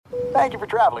Thank you for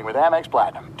traveling with Amex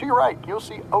Platinum. To your right, you'll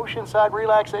see oceanside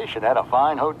relaxation at a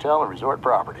fine hotel and resort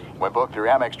property. When booked through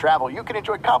Amex Travel, you can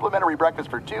enjoy complimentary breakfast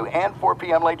for 2 and 4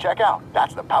 p.m. late checkout.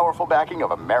 That's the powerful backing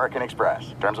of American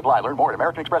Express. Terms apply. Learn more at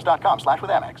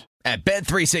americanexpress.com/withAmex. At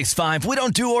Bet365, we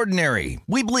don't do ordinary.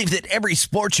 We believe that every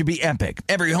sport should be epic.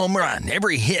 Every home run,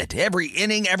 every hit, every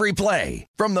inning, every play.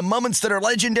 From the moments that are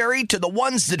legendary to the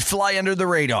ones that fly under the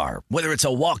radar. Whether it's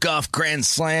a walk-off grand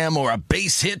slam or a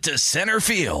base hit to center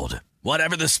field.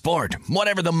 Whatever the sport,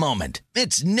 whatever the moment.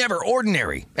 It's never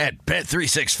ordinary at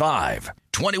Bet365.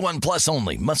 21 plus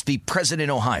only. Must be present in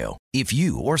Ohio. If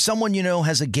you or someone you know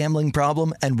has a gambling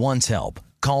problem and wants help,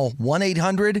 call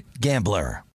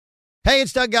 1-800-GAMBLER. Hey,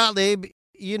 it's Doug Gottlieb.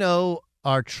 You know,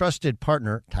 our trusted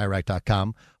partner,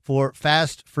 TireRack.com, for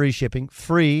fast, free shipping,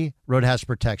 free road hazard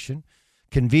protection,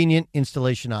 convenient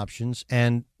installation options,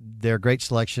 and their great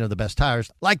selection of the best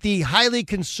tires, like the highly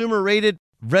consumer-rated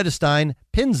Vredestein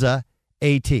Pinza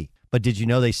AT. But did you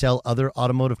know they sell other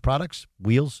automotive products?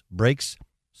 Wheels, brakes,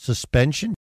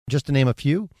 suspension, just to name a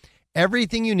few.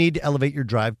 Everything you need to elevate your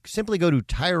drive. Simply go to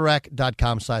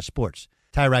TireRack.com/sports.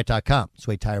 TireRack.com. It's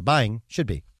the way tire buying should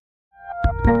be.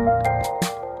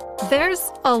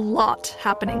 There's a lot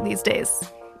happening these days,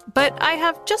 but I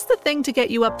have just the thing to get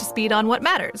you up to speed on what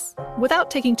matters without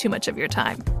taking too much of your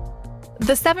time.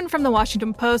 The 7 from the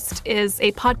Washington Post is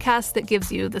a podcast that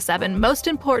gives you the 7 most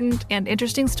important and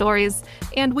interesting stories,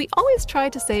 and we always try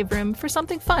to save room for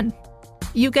something fun.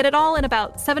 You get it all in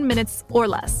about 7 minutes or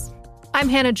less. I'm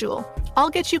Hannah Jewell.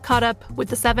 I'll get you caught up with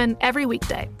the 7 every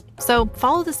weekday. So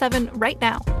follow the 7 right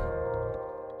now.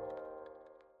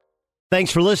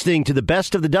 Thanks for listening to the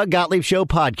Best of the Doug Gottlieb Show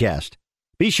podcast.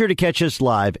 Be sure to catch us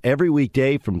live every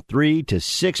weekday from 3 to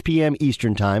 6 p.m.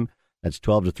 Eastern Time. That's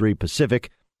 12 to 3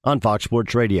 Pacific on Fox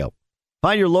Sports Radio.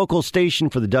 Find your local station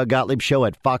for the Doug Gottlieb Show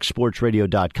at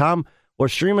foxsportsradio.com or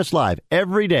stream us live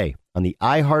every day on the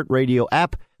iHeartRadio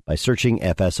app by searching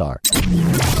FSR.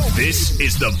 This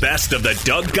is the Best of the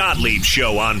Doug Gottlieb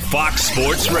Show on Fox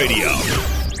Sports Radio.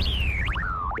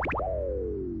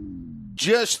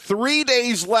 Just 3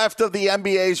 days left of the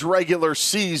NBA's regular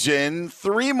season,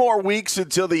 3 more weeks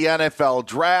until the NFL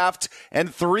draft,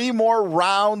 and 3 more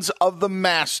rounds of the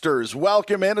Masters.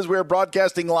 Welcome in as we are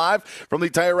broadcasting live from the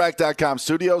TireRack.com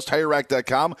studios.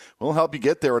 TireRack.com will help you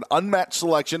get there. An unmatched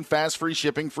selection, fast, free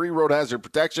shipping, free road hazard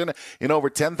protection in over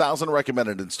 10,000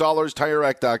 recommended installers.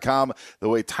 TireRack.com, the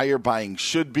way tire buying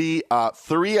should be.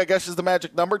 3, I guess, is the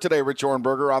magic number today, Rich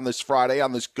Orenberger, on this Friday,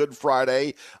 on this Good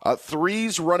Friday.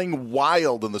 3's running wild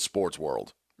in the sports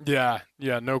world. Yeah,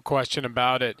 no question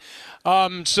about it.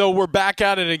 So we're back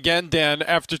at it again, Dan,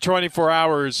 after 24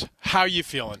 hours. How you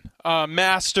feeling?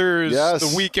 Masters, yes.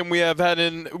 The weekend we're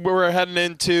heading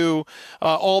into,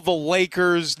 all the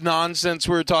Lakers nonsense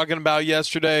we were talking about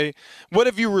yesterday. What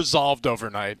have you resolved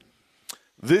overnight?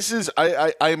 This is,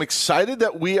 I am excited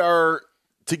that we are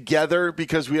together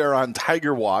because we are on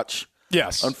Tiger Watch.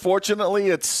 Yes. Unfortunately,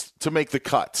 it's to make the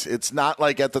cut. It's not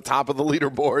like at the top of the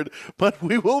leaderboard, but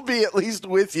we will be at least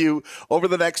with you over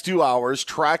the next 2 hours,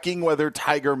 tracking whether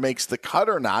Tiger makes the cut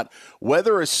or not.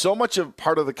 Weather is so much a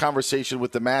part of the conversation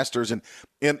with the Masters, and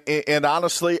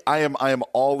honestly, I am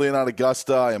all in on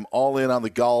Augusta. I am all in on the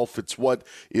golf. It's what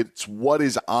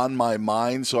is on my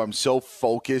mind, so I'm so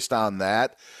focused on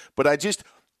that. But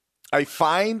I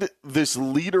find this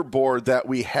leaderboard that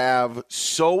we have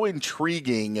so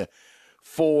intriguing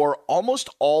for almost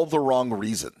all the wrong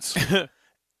reasons.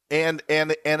 and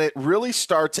it really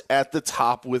starts at the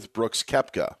top with Brooks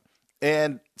Koepka.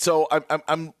 And so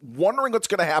I'm wondering what's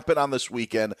going to happen on this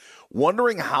weekend,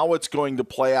 wondering how it's going to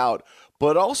play out,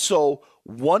 but also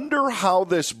wonder how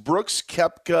this Brooks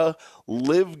Koepka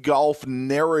live golf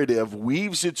narrative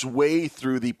weaves its way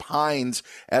through the pines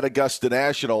at Augusta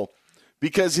National,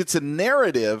 because it's a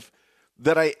narrative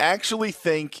that I actually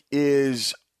think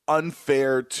is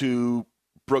unfair to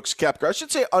Brooks Koepka. I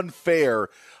should say unfair,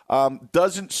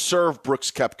 doesn't serve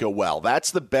Brooks Koepka well.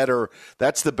 That's the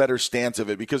better stance of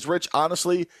it. Because, Rich,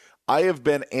 honestly, I have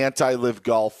been anti-live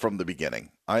golf from the beginning.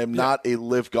 I am not a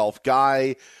live golf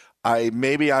guy.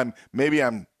 Maybe I'm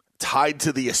tied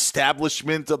to the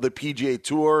establishment of the PGA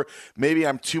Tour. Maybe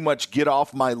I'm too much get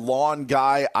off my lawn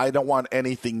guy. I don't want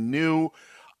anything new.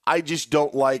 I just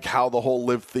don't like how the whole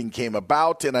live thing came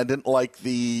about, and I didn't like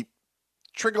the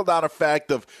trickle-down effect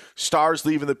of stars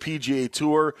leaving the PGA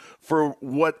Tour for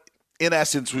what, in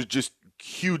essence, was just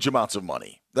huge amounts of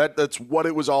money. That's what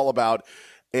it was all about,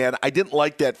 and I didn't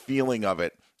like that feeling of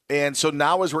it. And so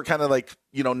now as we're kind of like,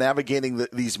 navigating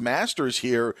these Masters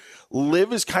here,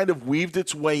 live has kind of weaved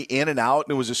its way in and out,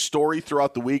 and it was a story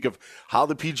throughout the week of how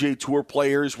the PGA Tour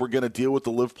players were going to deal with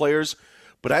the live players.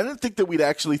 But I didn't think that we'd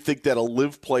actually think that a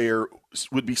LIV player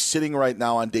would be sitting right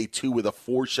now on day 2 with a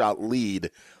 4-shot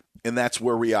lead, and that's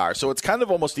where we are. So it's kind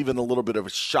of almost even a little bit of a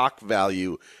shock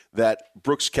value that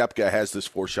Brooks Koepka has this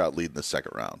 4-shot lead in the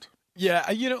second round. Yeah,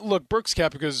 look, Brooks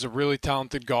Koepka is a really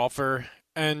talented golfer,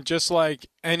 and just like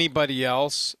anybody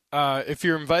else, if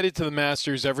you're invited to the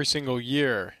Masters every single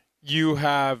year, you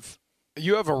have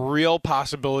a real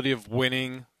possibility of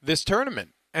winning this tournament.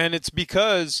 And it's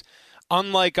because,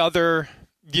 unlike other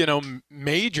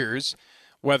majors,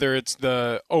 whether it's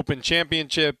the Open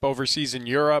Championship overseas in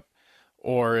Europe,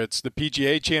 or it's the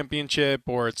PGA Championship,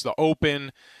 or it's the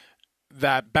Open,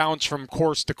 that bounce from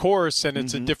course to course, and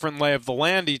it's a different lay of the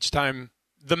land each time.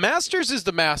 The Masters is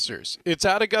the Masters. It's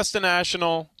at Augusta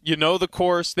National. You know the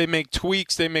course. They make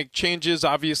tweaks. They make changes.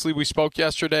 Obviously, we spoke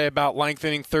yesterday about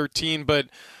lengthening 13, but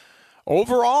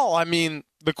overall, I mean,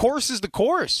 the course is the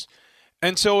course.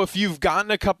 And so if you've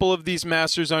gotten a couple of these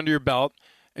Masters under your belt,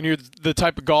 and you're the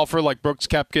type of golfer like Brooks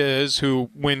Koepka is, who,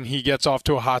 when he gets off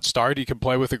to a hot start, he can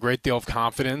play with a great deal of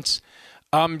confidence,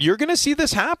 you're going to see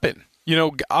this happen.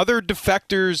 Other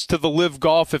defectors to the LIV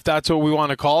Golf, if that's what we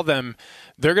want to call them,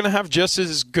 they're going to have just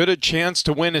as good a chance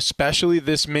to win, especially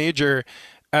this major,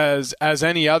 as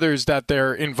any others that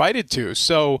they're invited to.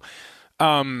 So,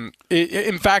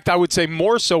 in fact, I would say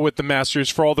more so with the Masters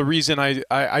for all the reason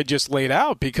I just laid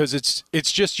out, because it's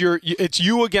just it's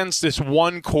you against this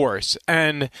one course,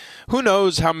 and who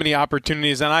knows how many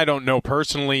opportunities, and I don't know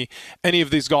personally any of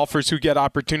these golfers who get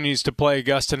opportunities to play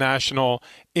Augusta National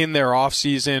in their off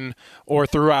season or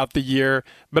throughout the year,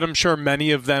 but I'm sure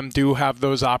many of them do have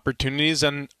those opportunities,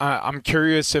 and I'm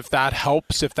curious if that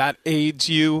helps, if that aids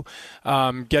you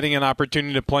getting an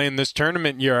opportunity to play in this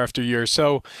tournament year after year.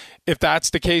 So if that's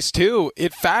the case too,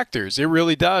 it factors. It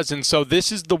really does. And so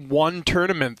this is the one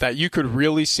tournament that you could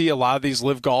really see a lot of these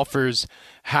LIV golfers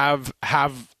have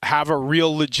a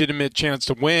real legitimate chance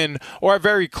to win, or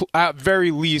at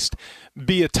very least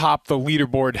be atop the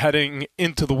leaderboard heading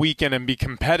into the weekend and be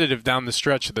competitive down the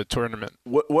stretch of the tournament.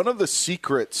 One of the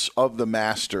secrets of the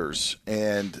Masters,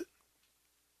 and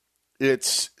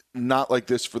it's not like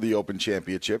this for the Open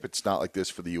Championship, it's not like this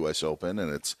for the U.S. Open,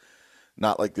 and it's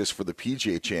not like this for the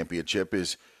PGA Championship,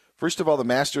 is, first of all, the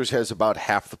Masters has about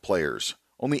half the players.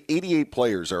 Only 88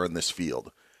 players are in this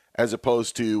field, as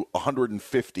opposed to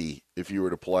 150 if you were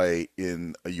to play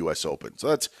in a U.S. Open. So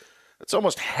that's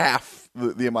almost half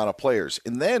the amount of players.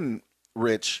 And then,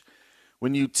 Rich,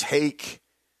 when you take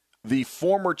the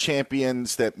former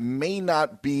champions that may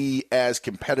not be as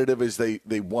competitive as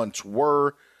they once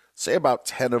were, say about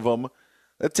 10 of them,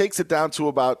 that takes it down to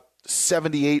about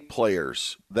 78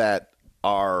 players that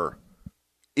are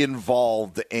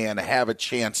involved and have a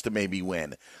chance to maybe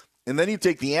win. And then you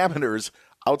take the amateurs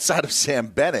outside of Sam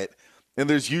Bennett, and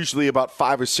there's usually about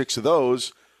 5 or 6 of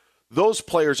those. Those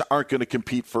players aren't going to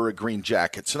compete for a green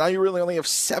jacket. So now you really only have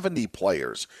 70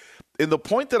 players. And the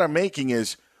point that I'm making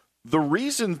is the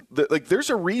reason that, there's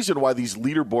a reason why these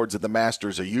leaderboards at the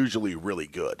Masters are usually really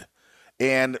good.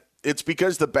 And it's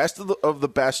because the best of the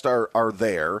best are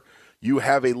there. You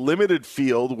have a limited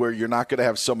field where you're not going to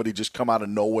have somebody just come out of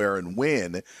nowhere and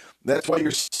win. That's why you're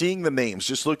seeing the names.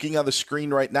 Just looking on the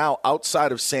screen right now,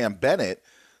 outside of Sam Bennett,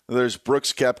 there's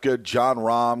Brooks Koepka, Jon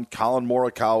Rahm, Colin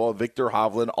Morikawa, Viktor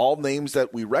Hovland, all names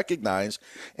that we recognize.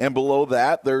 And below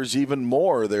that, there's even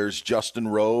more. There's Justin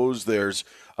Rose, there's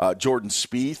Jordan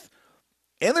Spieth,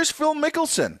 and there's Phil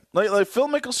Mickelson. Like Phil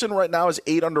Mickelson right now is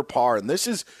 8 under par, and this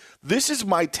is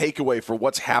my takeaway for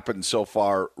what's happened so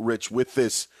far, Rich, with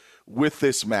this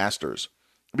Masters.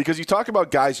 Because you talk about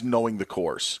guys knowing the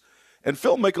course, and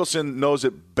Phil Mickelson knows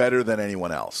it better than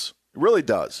anyone else. It really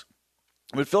does.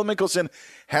 But Phil Mickelson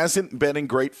hasn't been in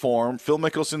great form. Phil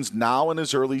Mickelson's now in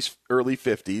his early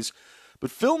 50s.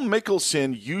 But Phil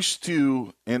Mickelson used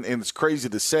to, and it's crazy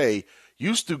to say,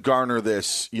 used to garner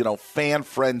this, fan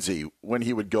frenzy when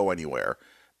he would go anywhere,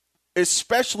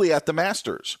 especially at the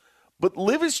Masters. But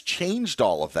LIV has changed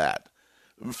all of that.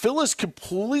 Phil is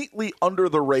completely under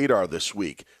the radar this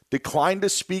week. Declined to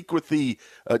speak with the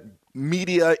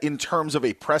media in terms of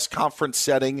a press conference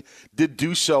setting. Did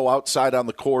do so outside on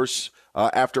the course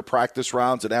after practice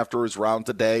rounds and after his round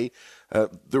today.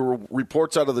 There were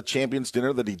reports out of the Champions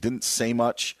Dinner that he didn't say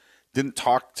much, didn't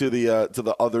talk to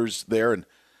the others there. And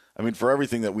I mean, for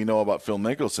everything that we know about Phil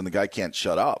Mickelson, the guy can't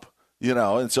shut up.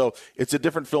 And so it's a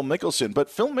different Phil Mickelson.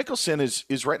 But Phil Mickelson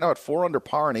is right now at 4 under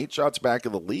par and 8 shots back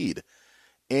of the lead.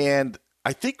 And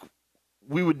I think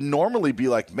we would normally be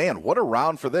like, man, what a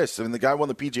round for this. I mean, the guy won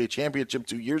the PGA Championship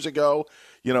 2 years ago.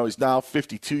 He's now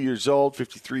 52 years old,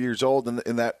 53 years old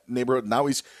in that neighborhood. Now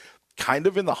he's kind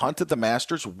of in the hunt at the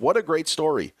Masters. What a great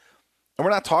story. And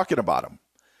we're not talking about him.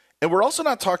 And we're also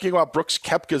not talking about Brooks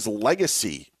Koepka's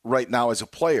legacy right now as a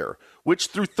player, which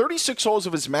through 36 holes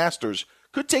of his Masters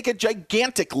could take a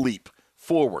gigantic leap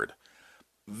forward.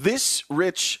 This,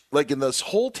 Rich, like in this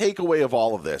whole takeaway of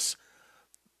all of this,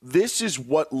 this is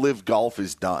what LIV Golf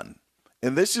has done.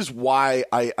 And this is why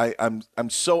I'm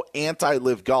so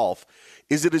anti-LIV Golf,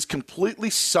 is it has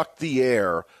completely sucked the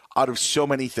air out of so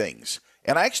many things.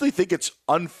 And I actually think it's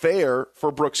unfair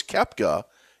for Brooks Koepka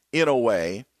in a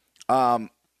way,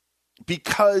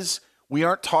 because we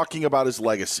aren't talking about his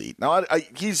legacy. Now,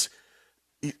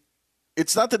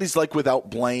 it's not that he's like without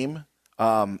blame,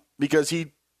 because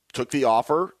he took the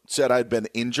offer, said I'd been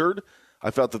injured.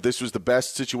 I felt that this was the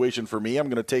best situation for me. I'm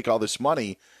going to take all this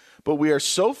money. But we are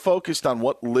so focused on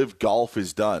what LIV Golf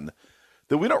has done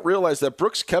that we don't realize that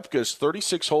Brooks Koepka is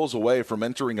 36 holes away from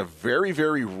entering a very,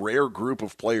 very rare group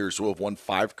of players who have won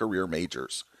 5 career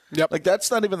majors. Yep. Like, that's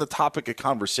not even the topic of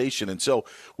conversation. And so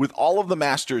with all of the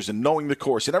Masters and knowing the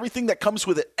course and everything that comes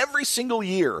with it every single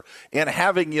year, and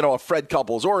having, a Fred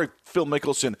Couples or a Phil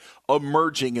Mickelson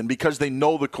emerging, and because they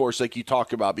know the course like you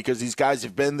talk about, because these guys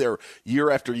have been there year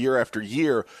after year after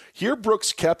year, here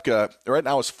Brooks Koepka right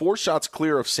now is 4 shots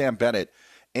clear of Sam Bennett,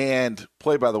 and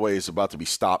play, by the way, is about to be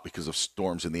stopped because of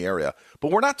storms in the area.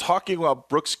 But we're not talking about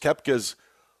Brooks Koepka's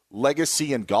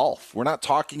legacy in golf. We're not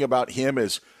talking about him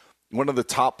as one of the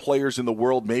top players in the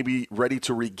world, maybe ready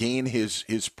to regain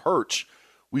his perch.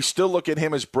 We still look at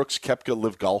him as Brooks Koepka,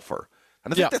 LIV golfer.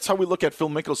 And I think that's how we look at Phil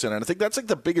Mickelson. And I think that's like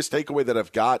the biggest takeaway that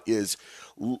I've got is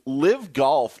LIV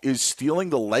Golf is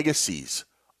stealing the legacies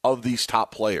of these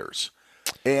top players.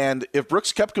 And if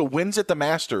Brooks Koepka wins at the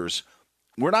Masters,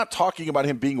 we're not talking about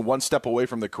him being one step away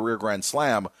from the career Grand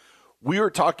Slam. We are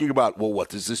talking about, well, what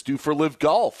does this do for LIV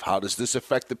Golf? How does this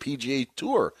affect the PGA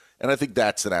Tour? And I think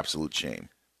that's an absolute shame.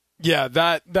 Yeah,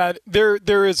 that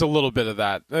there is a little bit of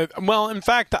that. Well, in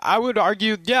fact, I would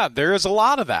argue, there is a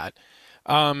lot of that.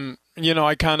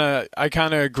 I kind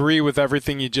of agree with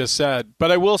everything you just said, but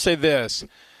I will say this: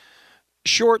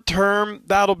 short term,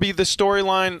 that'll be the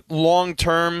storyline. Long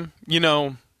term,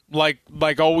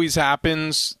 like always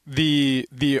happens,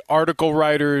 the article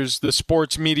writers, the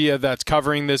sports media that's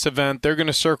covering this event, they're going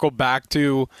to circle back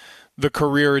to the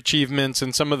career achievements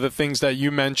and some of the things that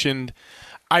you mentioned.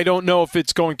 I don't know if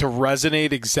it's going to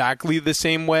resonate exactly the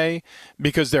same way,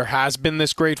 because there has been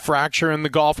this great fracture in the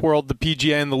golf world, the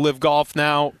PGA and the LIV Golf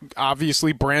now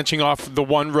obviously branching off the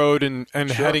one road and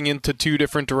heading into 2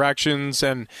 different directions.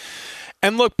 And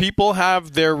look, people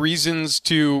have their reasons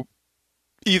to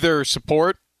either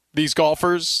support these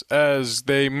golfers as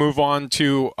they move on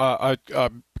to a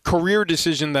career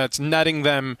decision that's netting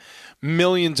them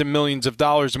millions and millions of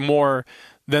dollars more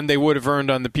than they would have earned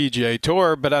on the PGA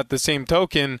Tour. But at the same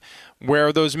token, where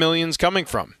are those millions coming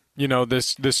from?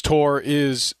 This tour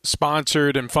is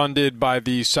sponsored and funded by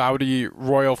the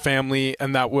royal family,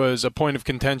 and that was a point of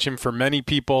contention for many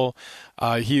people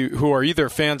who are either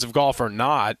fans of golf or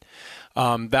not.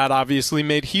 That obviously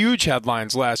made huge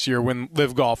headlines last year when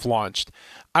LIV Golf launched.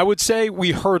 I would say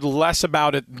we heard less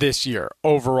about it this year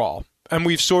overall, and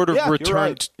we've sort of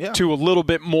returned to a little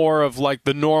bit more of like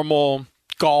the normal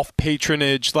golf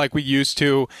patronage like we used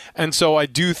to. And so I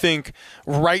do think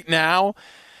right now,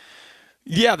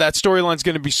 that storyline's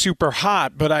going to be super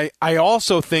hot, but I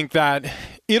also think that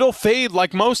it'll fade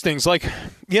like most things, like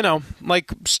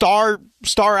star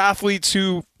athletes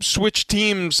who switched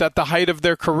teams at the height of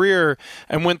their career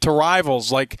and went to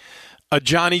rivals, like a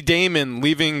Johnny Damon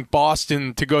leaving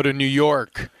Boston to go to New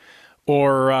York.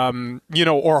 Or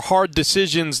hard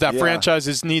decisions that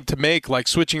franchises need to make, like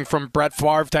switching from Brett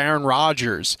Favre to Aaron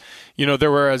Rodgers.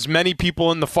 There were as many people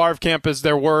in the Favre camp as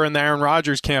there were in the Aaron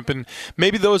Rodgers camp, and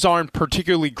maybe those aren't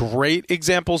particularly great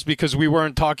examples because we're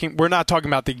not talking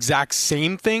about the exact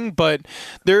same thing, but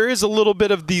there is a little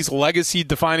bit of these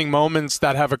legacy-defining moments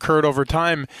that have occurred over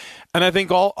time, and I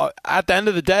think at the end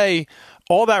of the day,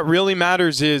 all that really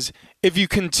matters is if you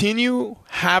continue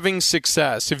having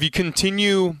success, if you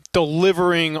continue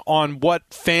delivering on what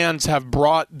fans have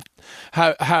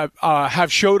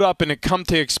showed up and come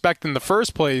to expect in the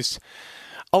first place,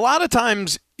 a lot of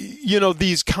times,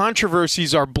 these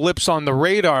controversies are blips on the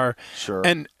radar,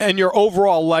 and your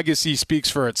overall legacy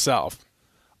speaks for itself.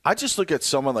 I just look at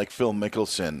someone like Phil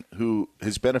Mickelson, who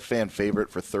has been a fan favorite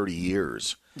for 30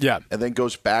 years, and then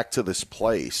goes back to this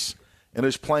place and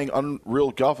is playing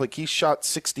unreal golf. Like, he shot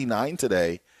 69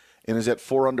 today and is at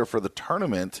 4 under for the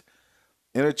tournament,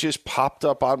 and it just popped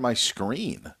up on my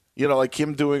screen. Like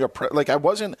him doing I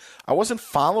wasn't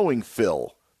following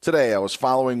Phil today. I was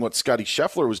following what Scotty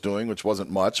Scheffler was doing, which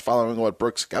wasn't much, following what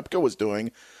Brooks Koepka was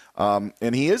doing,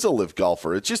 and he is a LIV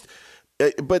golfer. It's just,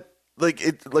 but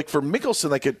like for Mickelson,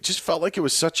 like it just felt like it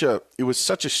was such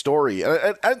a story.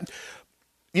 And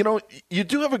you know, you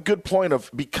do have a good point of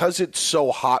because it's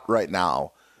so hot right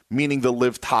now, meaning the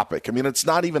live topic. I mean, it's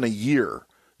not even a year,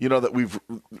 you know, that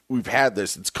we've had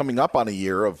this. It's coming up on a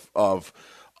year of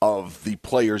the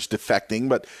players defecting.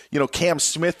 But, you know, Cam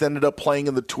Smith ended up playing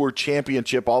in the Tour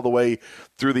Championship all the way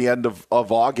through the end of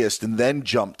August and then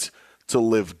jumped to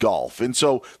Live Golf. And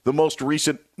so the most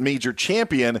recent major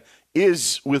champion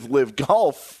is with Live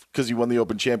Golf because he won the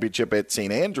Open Championship at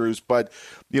St. Andrews. But,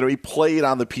 you know, he played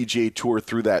on the PGA Tour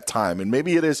through that time. And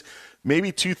maybe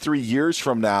 2-3 years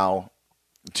from now,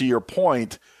 to your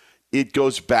point, it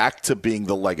goes back to being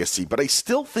the legacy. But I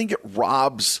still think it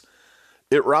robs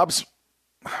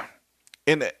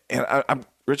and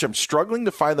I'm struggling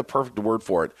to find the perfect word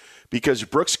for it because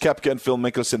Brooks Koepka and Phil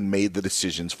Mickelson made the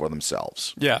decisions for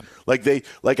themselves. Yeah.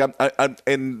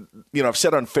 And you know, I've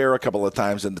said unfair a couple of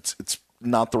times and it's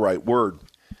not the right word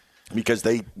because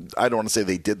I don't want to say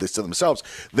they did this to themselves.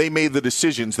 They made the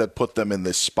decisions that put them in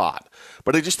this spot.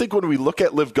 But I just think when we look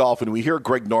at Live Golf and we hear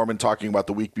Greg Norman talking about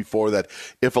the week before that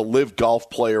if a Live Golf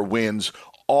player wins,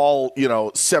 all, you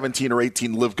know, 17 or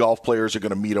 18 Live Golf players are going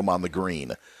to meet him on the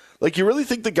green. Like, you really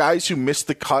think the guys who missed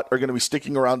the cut are going to be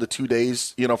sticking around to 2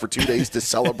 days, you know, for 2 days to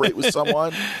celebrate with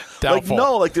someone? Doubtful. Like,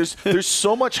 no, like there's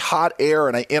so much hot air,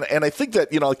 and I think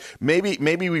that, you know, like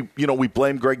maybe we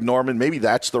blame Greg Norman. Maybe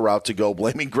that's the route to go,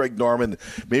 blaming Greg Norman,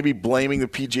 maybe blaming the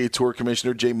PGA Tour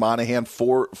Commissioner Jay Monahan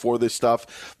for this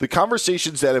stuff. The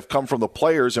conversations that have come from the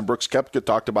players, and Brooks Koepka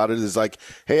talked about it, is like,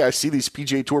 hey, I see these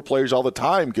PGA Tour players all the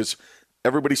time because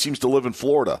everybody seems to live in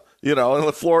Florida, you know,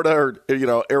 in Florida or, you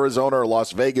know, Arizona or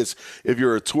Las Vegas if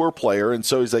you're a tour player. And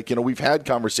so he's like, you know, we've had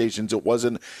conversations. It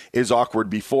wasn't as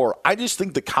awkward before. I just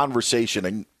think the conversation,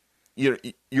 and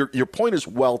your point is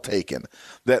well taken,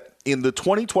 that in the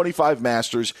 2025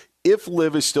 Masters, if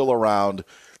Liv is still around,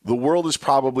 the world is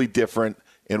probably different,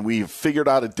 and we've figured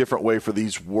out a different way for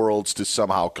these worlds to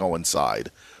somehow coincide.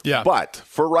 Yeah. But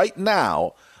for right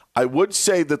now, I would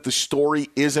say that the story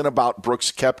isn't about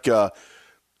Brooks Koepka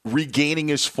regaining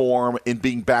his form and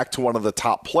being back to one of the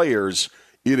top players.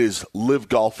 It is Live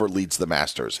Golfer leads the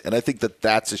Masters. And I think that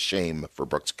that's a shame for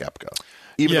Brooks Koepka,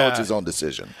 even though it's his own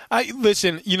decision.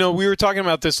 Listen, you know, we were talking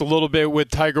about this a little bit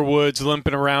with Tiger Woods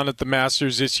limping around at the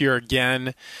Masters this year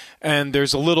again. And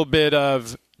there's a little bit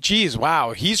of, geez,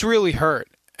 wow, he's really hurt.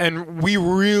 And we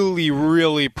really,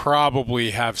 really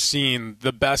probably have seen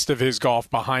the best of his golf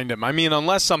behind him. I mean,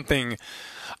 unless something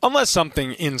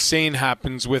insane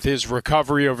happens with his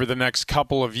recovery over the next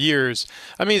couple of years,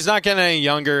 I mean, he's not getting any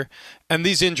younger, and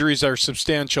these injuries are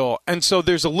substantial. And so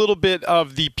there's a little bit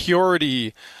of the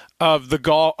purity of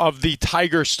the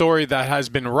Tiger story that has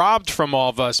been robbed from all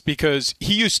of us because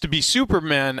he used to be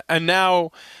Superman, and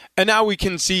now we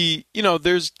can see, you know,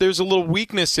 there's a little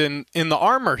weakness in the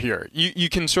armor here. You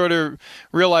can sort of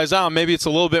realize, maybe it's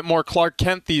a little bit more Clark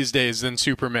Kent these days than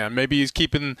Superman. Maybe he's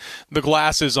keeping the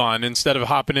glasses on instead of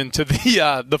hopping into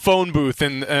the phone booth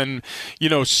and you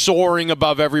know, soaring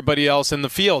above everybody else in the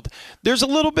field. There's a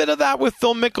little bit of that with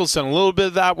Phil Mickelson, a little bit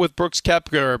of that with Brooks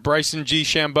Koepka or Bryson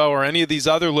DeChambeau or any of these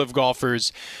other Live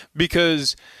golfers,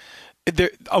 because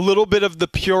a little bit of the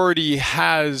purity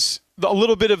has. A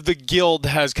little bit of the gild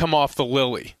has come off the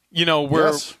lily. You know,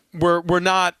 we're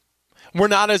not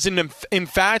as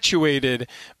infatuated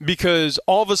because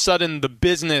all of a sudden the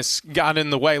business got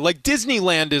in the way. Like,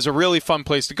 Disneyland is a really fun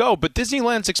place to go, but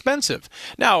Disneyland's expensive.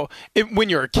 Now, when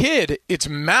you're a kid, it's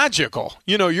magical.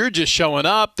 You know, you're just showing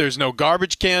up. There's no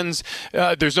garbage cans.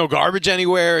 There's no garbage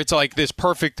anywhere. It's like this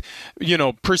perfect, you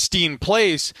know, pristine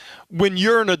place. When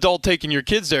you're an adult taking your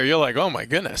kids there, you're like, oh my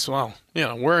goodness, well, you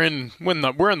know, we're in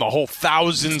the whole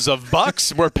thousands of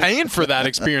bucks we're paying for that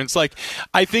experience. Like,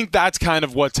 I think that's kind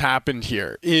of what's happened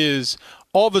here is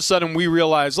all of a sudden we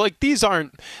realize, like, these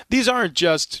aren't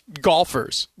just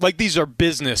golfers. Like, these are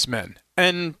businessmen,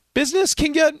 and business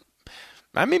can get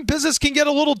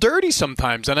a little dirty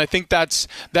sometimes, and I think that's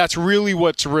really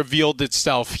what's revealed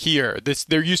itself here.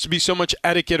 There used to be so much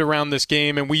etiquette around this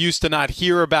game, and we used to not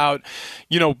hear about,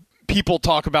 you know, people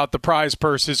talk about the prize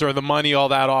purses or the money all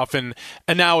that often,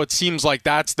 and now it seems like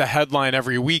that's the headline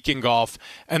every week in golf,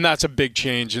 and that's a big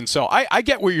change. And so I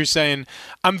get what you're saying.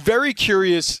 I'm very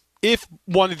curious if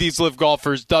one of these Live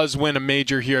golfers does win a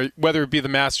major here, whether it be the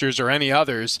Masters or any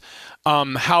others,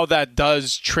 how that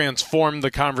does transform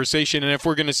the conversation, and if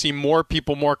we're going to see more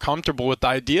people more comfortable with the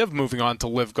idea of moving on to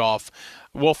Live golf.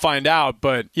 We'll find out.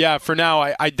 But, yeah, for now,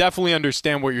 I definitely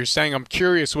understand what you're saying. I'm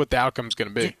curious what the outcome's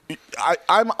going to be.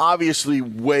 I'm obviously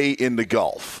way into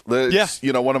golf. That's,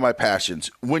 you know, one of my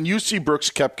passions. When you see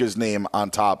Brooks Koepka's name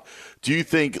on top, do you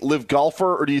think Live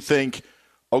golfer or do you think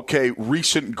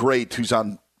recent great who's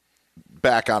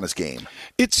back on his game.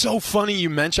 It's so funny you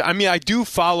mentioned. I mean, I do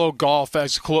follow golf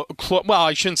as well,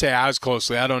 I shouldn't say as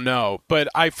closely. I don't know, but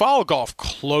I follow golf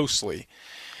closely,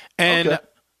 and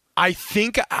I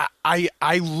think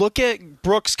I look at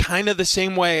Brooks kind of the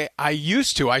same way I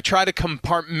used to. I try to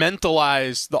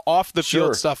compartmentalize the off the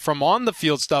field stuff from on the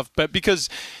field stuff, but because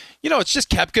it's just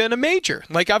Koepka in a major,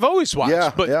 like I've always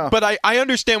watched. But I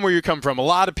understand where you come from. A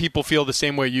lot of people feel the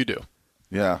same way you do.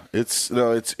 Yeah, it's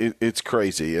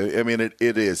crazy. I mean, it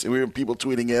is. We have people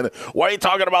tweeting in, why are you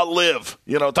talking about Liv?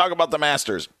 Talk about the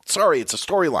Masters. Sorry, it's a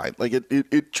storyline. Like,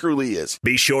 it truly is.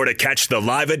 Be sure to catch the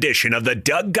live edition of the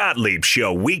Doug Gottlieb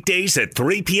Show weekdays at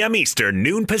 3 p.m. Eastern,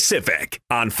 noon Pacific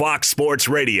on Fox Sports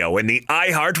Radio and the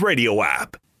iHeartRadio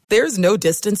app. There's no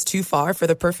distance too far for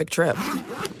the perfect trip.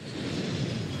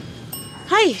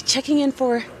 Hi, checking in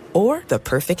for... Or the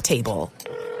perfect table.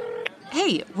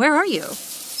 Hey, where are you?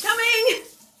 Coming!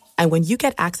 And when you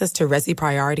get access to Resi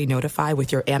Priority Notify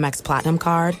with your Amex Platinum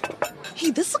card... Hey,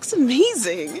 this looks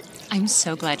amazing! I'm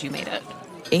so glad you made it.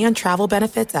 And travel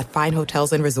benefits at fine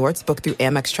hotels and resorts booked through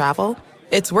Amex Travel,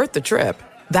 it's worth the trip.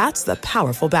 That's the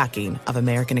powerful backing of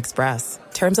American Express.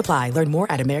 Terms apply. Learn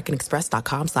more at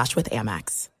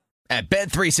americanexpress.com/withAmex. At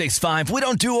Bet365, we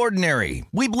don't do ordinary.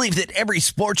 We believe that every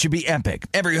sport should be epic.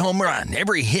 Every home run,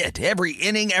 every hit, every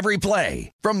inning, every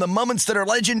play. From the moments that are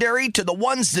legendary to the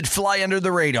ones that fly under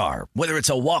the radar. Whether it's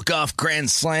a walk-off grand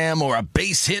slam or a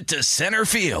base hit to center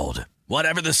field.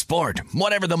 Whatever the sport,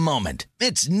 whatever the moment.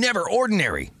 It's never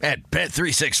ordinary at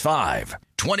Bet365.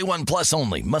 21 plus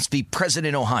only. Must be present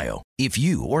in Ohio. If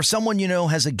you or someone you know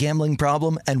has a gambling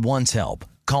problem and wants help,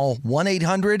 call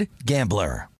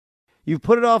 1-800-GAMBLER. You've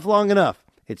put it off long enough.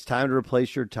 It's time to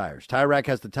replace your tires. Tire Rack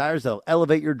has the tires that'll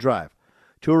elevate your drive.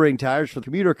 Touring tires for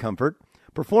commuter comfort,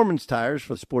 performance tires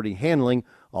for sporty handling,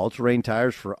 all-terrain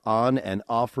tires for on- and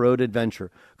off-road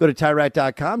adventure. Go to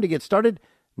TireRack.com to get started.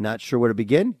 Not sure where to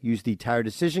begin? Use the Tire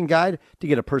Decision Guide to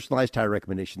get a personalized tire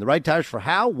recommendation. The right tires for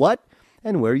how, what,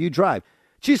 and where you drive.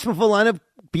 Choose from a full line of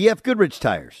BF Goodrich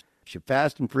tires. Ship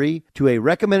fast and free to a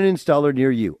recommended installer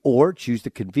near you. Or choose the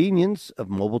convenience of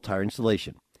mobile tire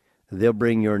installation. They'll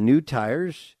bring your new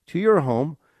tires to your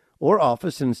home or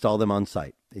office and install them on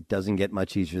site. It doesn't get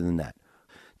much easier than that.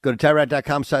 Go to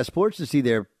TireRack.com/sports to see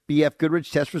their BF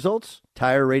Goodrich test results,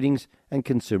 tire ratings, and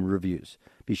consumer reviews.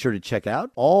 Be sure to check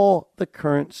out all the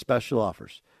current special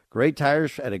offers. Great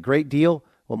tires at a great deal.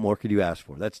 What more could you ask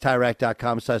for? That's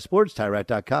TireRack.com/sports,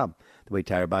 TireRack.com, the way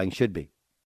tire buying should be.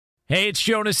 Hey, it's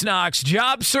Jonas Knox.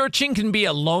 Job searching can be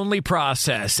a lonely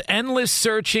process. Endless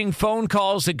searching, phone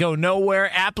calls that go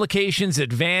nowhere, applications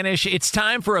that vanish. It's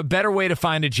time for a better way to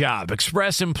find a job.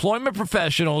 Express Employment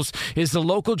Professionals is the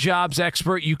local jobs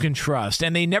expert you can trust,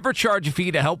 and they never charge a fee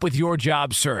to help with your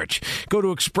job search. Go to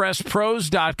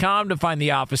expresspros.com to find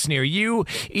the office near you.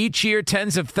 Each year,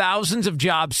 tens of thousands of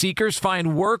job seekers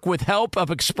find work with help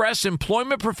of Express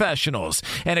Employment Professionals,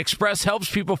 and Express helps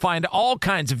people find all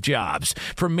kinds of jobs,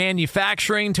 from manufacturing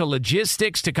to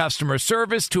logistics to customer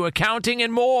service to accounting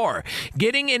and more.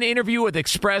 Getting an interview with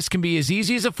Express can be as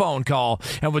easy as a phone call,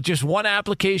 and with just one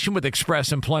application with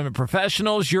Express Employment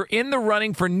Professionals, you're in the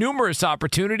running for numerous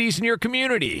opportunities in your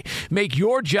community. Make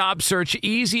your job search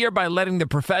easier by letting the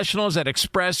professionals at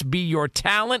Express be your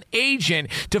talent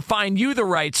agent to find you the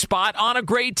right spot on a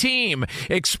great team.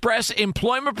 Express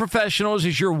Employment Professionals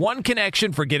is your one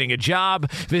connection for getting a job.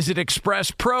 Visit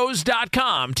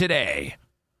expresspros.com today.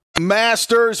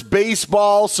 Masters,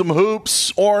 baseball, some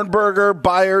hoops, Ornberger,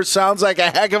 Byers. Sounds like a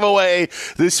heck of a way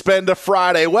to spend a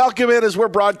Friday. Welcome in as we're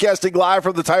broadcasting live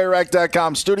from the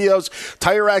TireRack.com studios.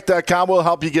 TireRack.com will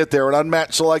help you get there. An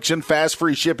unmatched selection, fast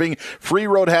free shipping, free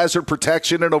road hazard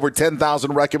protection, and over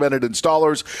 10,000 recommended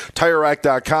installers.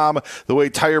 TireRack.com, the way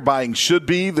tire buying should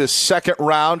be. This second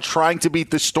round, trying to beat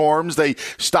the Storms. They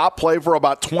stopped play for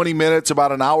about 20 minutes,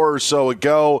 about an hour or so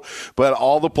ago, but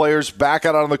all the players back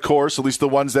out on the course, at least the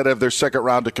ones that have their second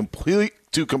round to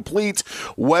complete.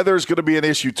 Weather's going to be an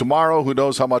issue tomorrow. Who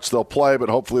knows how much they'll play, but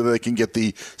hopefully they can get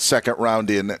the second round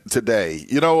in today.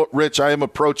 You know, Rich, I am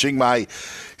approaching my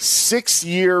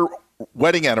 6-year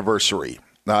wedding anniversary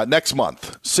next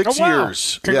month. 6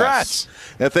 years. Congrats.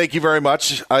 Yes. And thank you very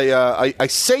much. I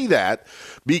say that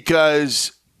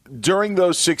because during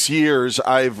those 6 years,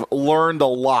 I've learned a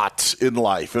lot in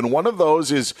life. And one of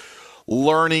those is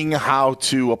learning how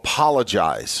to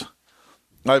apologize.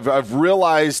 I've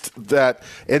realized that,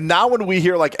 and now when we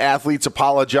hear like athletes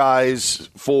apologize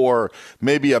for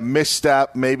maybe a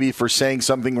misstep, maybe for saying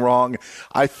something wrong,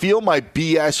 I feel my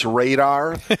BS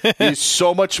radar is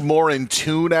so much more in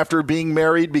tune after being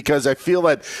married, because I feel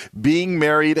that being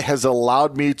married has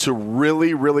allowed me to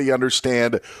really, really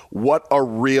understand what a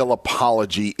real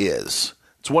apology is.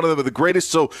 It's one of the greatest.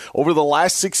 So over the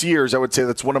last 6 years, I would say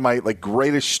that's one of my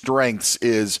greatest strengths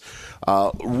is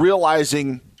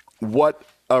realizing what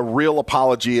a real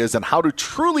apology is and how to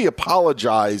truly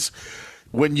apologize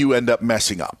when you end up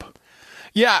messing up.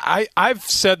 Yeah, I've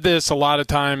said this a lot of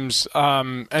times.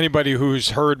 Anybody who's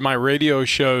heard my radio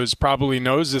shows probably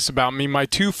knows this about me. My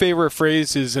two favorite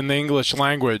phrases in the English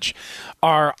language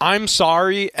are "I'm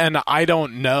sorry" and "I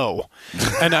don't know."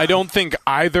 And I don't think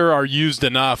either are used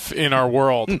enough in our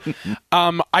world.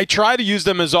 I try to use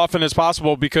them as often as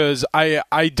possible because I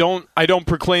don't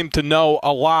proclaim to know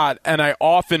a lot, and I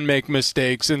often make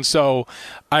mistakes, and so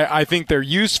I think they're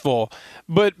useful.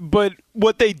 But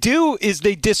what they do is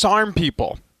they disarm people.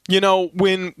 You know,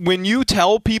 when you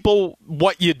tell people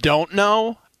what you don't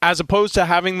know, as opposed to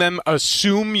having them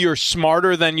assume you're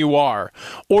smarter than you are,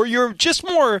 or you're just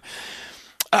more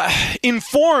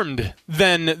informed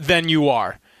than you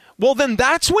are, well, then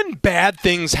that's when bad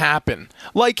things happen.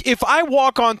 Like if I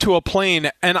walk onto a plane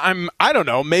and I don't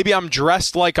know, maybe I'm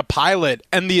dressed like a pilot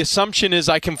and the assumption is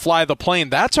I can fly the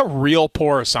plane, that's a real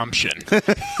poor assumption.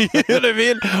 You know what I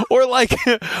mean? Or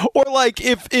like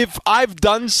if I've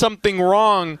done something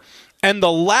wrong and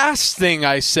the last thing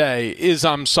I say is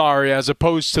I'm sorry as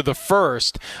opposed to the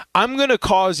first, I'm going to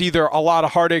cause either a lot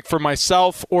of heartache for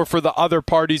myself or for the other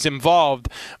parties involved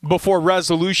before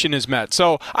resolution is met.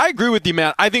 So I agree with you,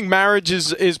 man. I think marriage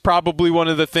is probably one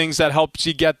of the things that helps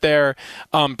you get there.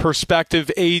 Perspective,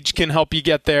 age can help you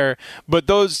get there. But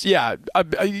those,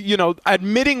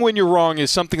 admitting when you're wrong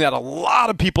is something that a lot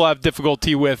of people have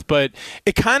difficulty with, but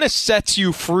it kind of sets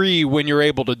you free when you're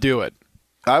able to do it.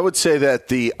 I would say that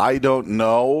the I don't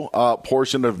know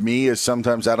portion of me is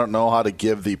sometimes I don't know how to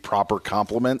give the proper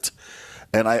compliment.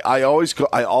 And I always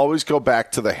go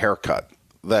back to the haircut.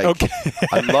 Like, okay.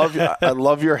 I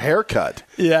love your haircut.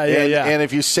 Yeah. And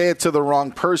if you say it to the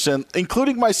wrong person,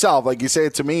 including myself, like you say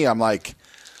it to me, I'm like,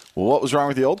 well, what was wrong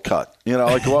with the old cut? You know,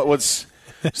 like is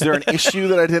there an issue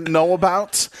that I didn't know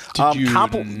about? Did you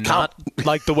not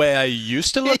like the way I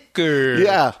used to look? Or?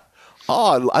 Yeah.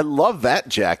 Oh, I love that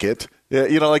jacket.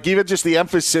 You know, like even just the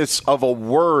emphasis of a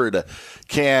word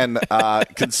can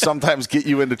sometimes get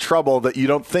you into trouble that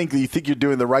you think you're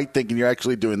doing the right thing and you're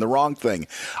actually doing the wrong thing.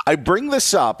 I bring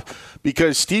this up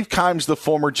because Steve Keim's the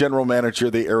former general manager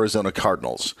of the Arizona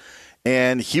Cardinals.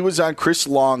 And he was on Chris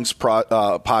Long's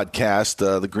podcast,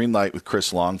 The Green Light with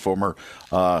Chris Long, former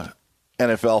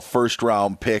NFL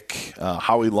first-round pick,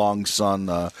 Howie Long's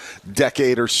son,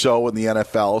 decade or so in the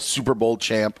NFL, Super Bowl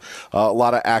champ, a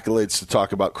lot of accolades to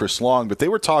talk about Chris Long. But they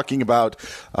were talking about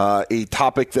a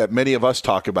topic that many of us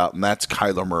talk about, and that's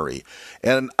Kyler Murray.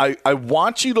 And I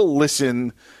want you to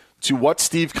listen to what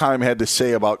Steve Keim had to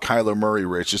say about Kyler Murray,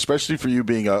 Rich, especially for you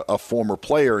being a former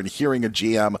player and hearing a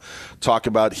GM talk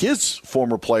about his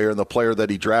former player and the player that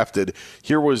he drafted.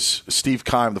 Here was Steve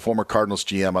Keim, the former Cardinals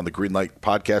GM, on the Green Light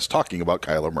podcast talking about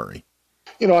Kyler Murray.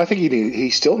 You know, I think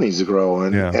he still needs to grow,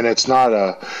 and it's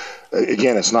not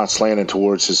it's not slanted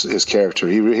towards his character.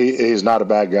 He's not a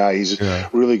bad guy. He's a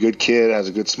really good kid, has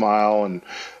a good smile, and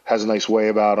has a nice way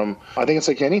about him. I think it's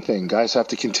like anything. Guys have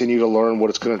to continue to learn what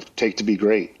it's going to take to be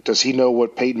great. Does he know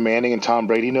what Peyton Manning and Tom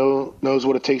Brady knows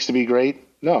what it takes to be great?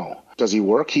 No. Does he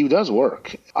work? He does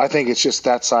work. I think it's just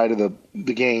that side of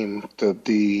the game,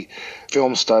 the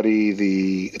film study,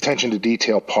 the attention to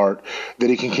detail part that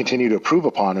he can continue to improve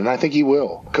upon, and I think he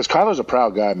will. Because Kyler's a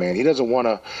proud guy, man. He doesn't want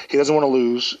to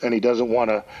lose, and he doesn't want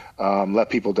to let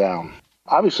people down.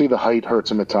 Obviously, the height hurts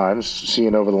him at times,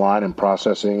 seeing over the line and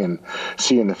processing and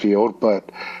seeing the field. But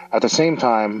at the same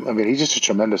time, I mean, he's just a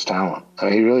tremendous talent. I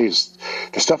mean, he really is.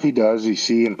 The stuff he does, you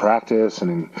see in practice and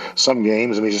in some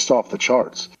games, I mean, he's just off the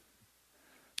charts.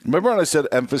 Remember when I said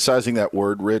emphasizing that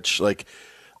word, Rich? Like,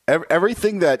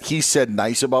 everything that he said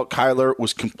nice about Kyler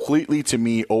was completely, to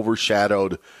me,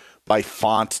 overshadowed by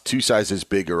font 2 sizes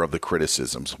bigger of the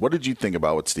criticisms. What did you think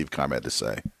about what Steve Keim had to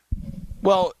say?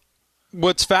 Well,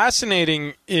 what's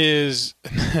fascinating is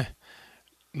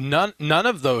none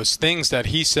of those things that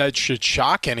he said should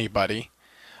shock anybody.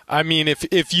 I mean,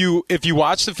 if you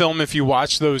watch the film, if you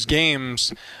watch those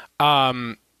games,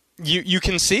 you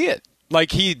can see it.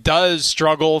 Like, he does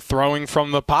struggle throwing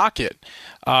from the pocket.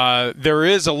 there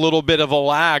is a little bit of a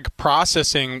lag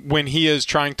processing when he is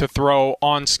trying to throw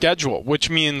on schedule, which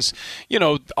means,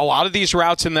 a lot of these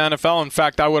routes in the NFL, in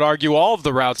fact, I would argue all of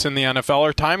the routes in the NFL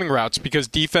are timing routes because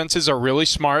defenses are really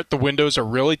smart, the windows are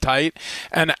really tight,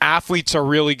 and athletes are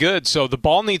really good. So the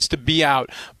ball needs to be out,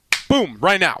 boom,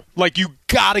 right now. Like, you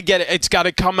got to get it. It's got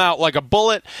to come out like a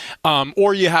bullet,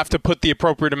 or you have to put the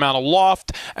appropriate amount of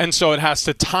loft, and so it has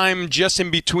to time just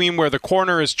in between where the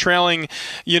corner is trailing,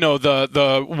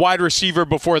 the wide receiver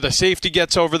before the safety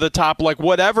gets over the top. Like,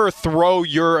 whatever throw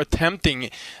you're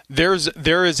attempting, there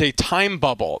is a time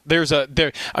bubble.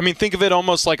 Think of it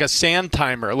almost like a sand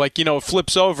timer. Like, it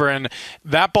flips over, and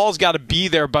that ball's got to be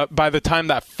there by the time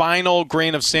that final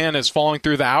grain of sand is falling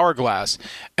through the hourglass.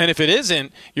 And if it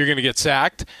isn't, you're going to get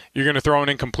sacked. You're going to throw an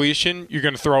incompletion. You're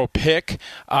going to throw a pick.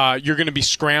 You're going to be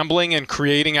scrambling and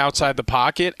creating outside the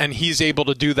pocket, and he's able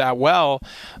to do that well.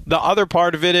 The other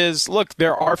part of it is, look,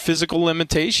 there are physical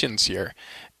limitations here,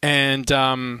 and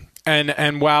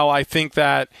while I think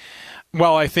that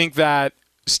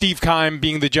Steve Keim,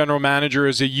 being the general manager,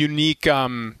 is a unique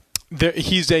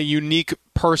he's a unique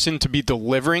person to be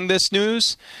delivering this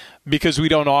news, because we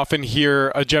don't often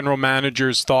hear a general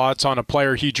manager's thoughts on a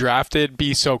player he drafted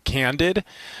be so candid.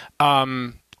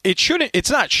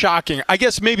 It's not shocking. I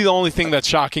guess maybe the only thing that's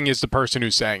shocking is the person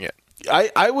who's saying it.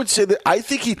 I would say that I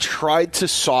think he tried to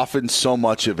soften so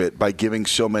much of it by giving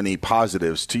so many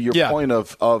positives. To your point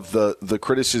of the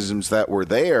criticisms that were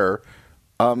there,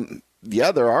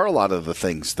 there are a lot of the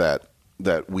things that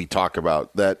we talk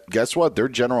about that, guess what, their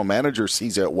general manager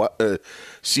sees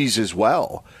as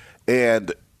well.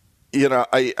 And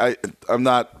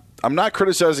I'm not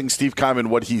criticizing Steve Keim and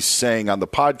what he's saying on the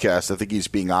podcast. I think he's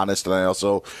being honest, and I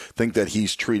also think that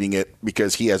he's treating it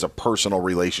because he has a personal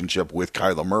relationship with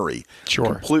Kyler Murray. Sure.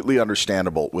 Completely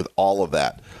understandable with all of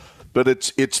that. But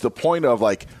it's the point of,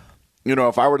 like,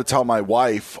 if I were to tell my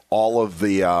wife all of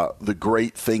the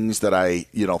great things that I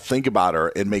think about her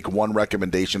and make one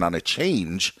recommendation on a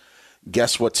change,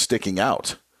 guess what's sticking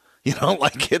out?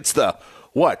 Like, it's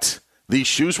what? These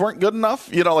shoes weren't good enough?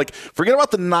 Forget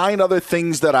about the 9 other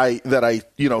things that I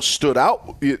stood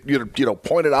out,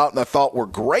 pointed out and I thought were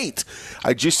great.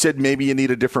 I just said maybe you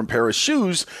need a different pair of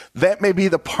shoes. That may be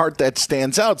the part that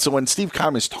stands out. So when Steve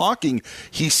Keim is talking,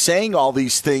 he's saying all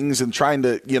these things and trying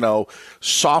to,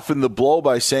 soften the blow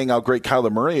by saying how great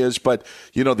Kyler Murray is. But,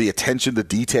 the attention to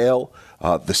detail,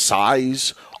 the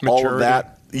size, maturity. All of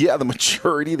that. Yeah, the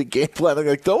maturity, the game plan,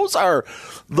 like those are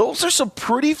some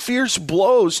pretty fierce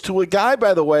blows to a guy,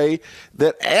 by the way,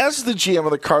 that as the GM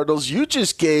of the Cardinals, you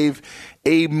just gave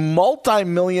a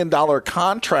multi-million-dollar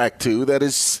contract to that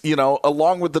is,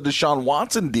 along with the Deshaun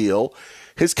Watson deal,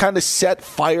 has kind of set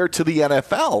fire to the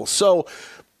NFL. So,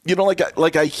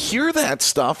 like I hear that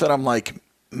stuff and I'm like,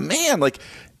 man, like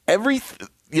everything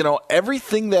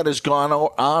that has gone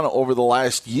on over the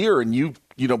last year, and you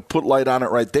put light on it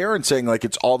right there and saying, like,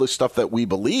 it's all this stuff that we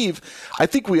believe. I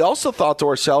think we also thought to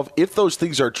ourselves, if those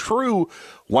things are true,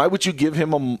 why would you give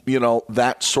him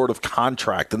that sort of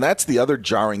contract? And that's the other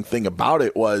jarring thing about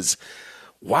it was,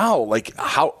 wow, like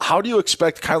how do you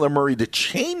expect Kyler Murray to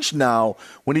change now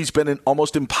when he's been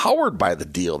almost empowered by the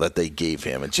deal that they gave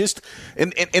him? It's just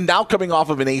and now coming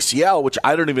off of an ACL, which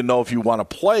I don't even know if you want to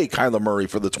play Kyler Murray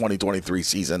for the 2023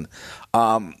 season.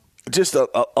 Just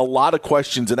a lot of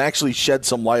questions, and actually shed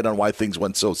some light on why things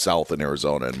went so south in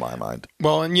Arizona in my mind.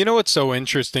 Well, and what's so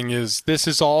interesting is this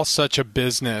is all such a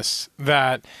business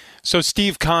that – so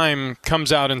Steve Keim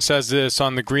comes out and says this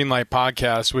on the Greenlight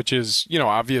podcast, which is,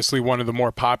 obviously one of the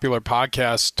more popular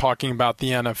podcasts talking about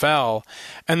the NFL.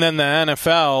 And then the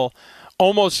NFL –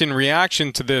 almost in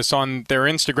reaction to this on their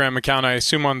Instagram account, I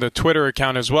assume on the Twitter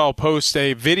account as well, post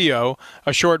a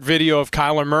short video of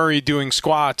Kyler Murray doing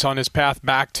squats on his path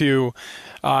back to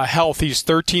health. He's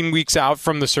 13 weeks out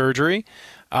from the surgery.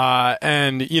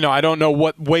 And I don't know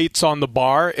what weight's on the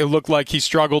bar. It looked like he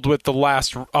struggled with the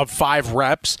last of 5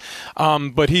 reps.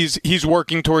 But he's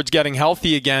working towards getting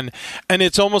healthy again. And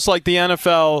it's almost like the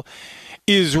NFL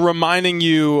is reminding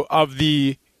you of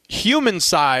the human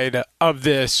side of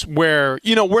this, where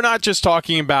we're not just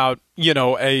talking about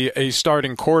a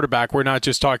starting quarterback. We're not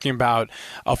just talking about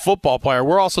a football player.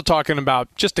 We're also talking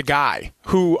about just a guy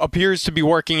who appears to be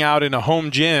working out in a home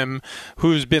gym,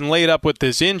 who's been laid up with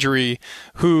this injury,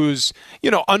 who's,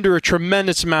 under a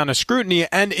tremendous amount of scrutiny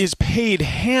and is paid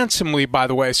handsomely, by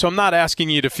the way. So I'm not asking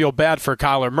you to feel bad for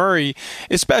Kyler Murray,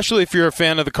 especially if you're a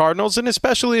fan of the Cardinals and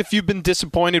especially if you've been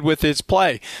disappointed with his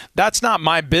play. That's not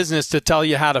my business to tell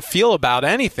you how to feel about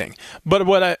anything. But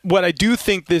what I do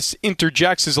think this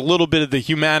interjects is a little bit of the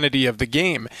humanity of the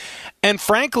game. And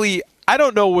frankly, I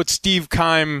don't know what Steve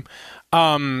Keim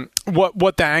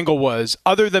what the angle was,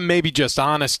 other than maybe just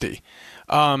honesty.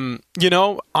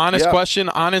 Honest question,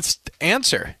 honest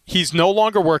answer. He's no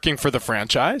longer working for the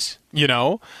franchise. He's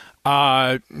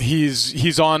on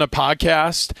a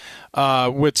podcast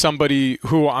with somebody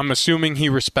who I'm assuming he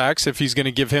respects if he's going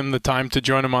to give him the time to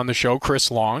join him on the show, Chris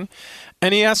Long.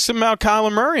 And he asked him about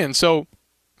Kyler Murray. And so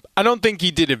I don't think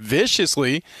he did it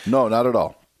viciously. No, not at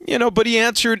all. But he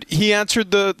answered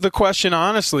the question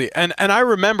honestly. And I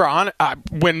remember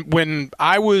when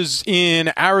I was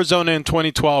in Arizona in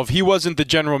 2012, he wasn't the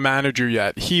general manager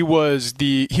yet. He was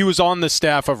on the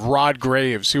staff of Rod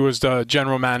Graves, who was the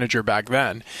general manager back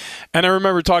then. And I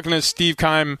remember talking to Steve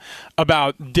Keim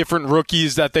about different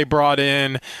rookies that they brought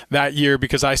in that year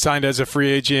because I signed as a free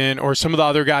agent, or some of the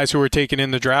other guys who were taken in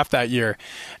the draft that year.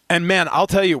 And man, I'll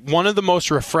tell you, one of the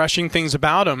most refreshing things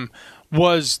about him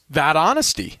was that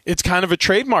honesty. It's kind of a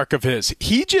trademark of his.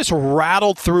 He just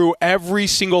rattled through every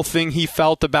single thing he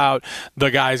felt about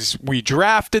the guys we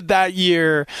drafted that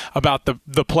year, about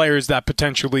the players that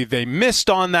potentially they missed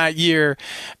on that year,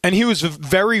 and he was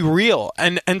very real.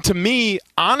 And to me,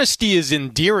 honesty is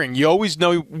endearing. You always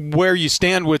know where you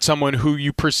stand with someone who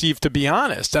you perceive to be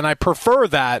honest, and I prefer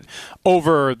that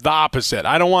over the opposite.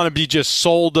 I don't want to be just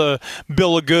sold a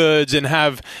bill of goods and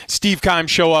have Steve Keim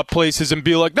show up places and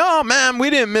be like, no, man,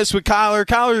 we didn't miss with Kyler.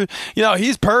 Kyler,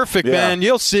 he's perfect, man.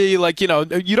 You'll see. You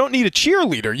don't need a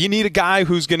cheerleader. You need a guy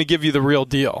who's going to give you the real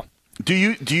deal. Do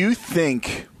you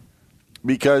think,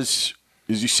 because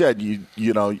as you said, you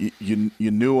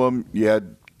knew him, you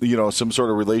had some sort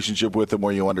of relationship with him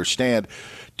where you understand.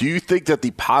 Do you think that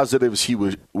the positives he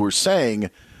were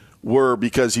saying were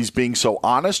because he's being so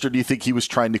honest, or do you think he was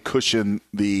trying to cushion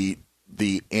the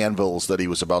anvils that he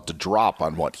was about to drop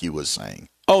on what he was saying?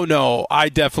 Oh no, I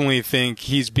definitely think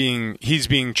he's being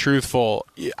truthful.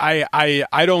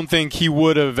 I don't think he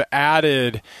would have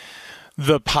added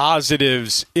the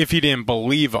positives if he didn't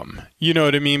believe them. You know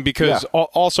what I mean? Because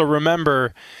also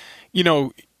remember,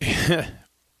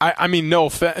 I mean,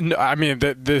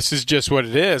 this is just what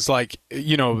it is.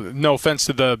 No offense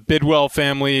to the Bidwell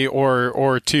family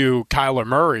or to Kyler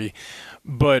Murray,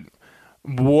 but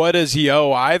what does he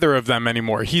owe either of them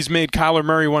anymore? He's made Kyler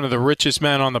Murray one of the richest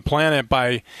men on the planet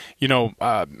by,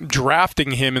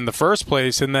 drafting him in the first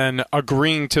place and then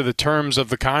agreeing to the terms of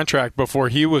the contract before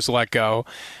he was let go.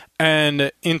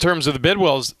 And in terms of the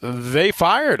Bidwells, they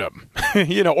fired him,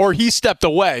 or he stepped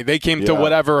away. They came to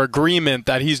whatever agreement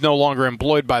that he's no longer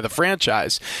employed by the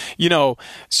franchise,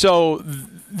 So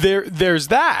there's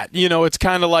that. It's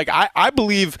kind of like I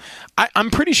believe. I'm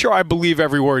pretty sure I believe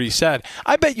every word he said.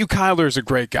 I bet you Kyler's a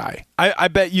great guy. I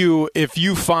bet you if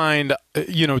you find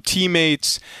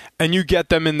teammates and you get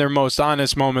them in their most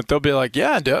honest moment, they'll be like,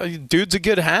 yeah, dude's a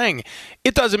good hang.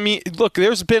 It doesn't mean, look,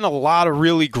 there's been a lot of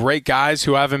really great guys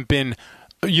who haven't been,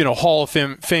 Hall of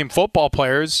Fame football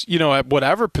players, at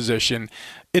whatever position.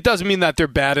 It doesn't mean that they're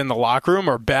bad in the locker room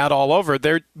or bad all over.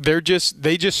 They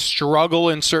just struggle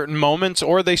in certain moments,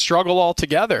 or they struggle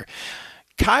altogether.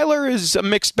 Kyler is a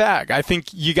mixed bag. I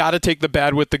think you got to take the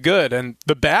bad with the good. And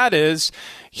the bad is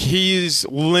he's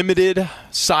limited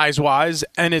size-wise,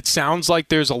 and it sounds like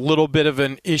there's a little bit of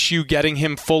an issue getting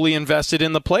him fully invested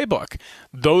in the playbook.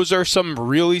 Those are some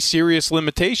really serious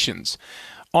limitations.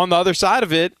 On the other side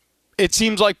of it, it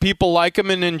seems like people like him,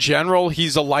 and in general,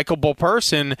 he's a likable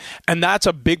person, and that's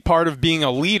a big part of being a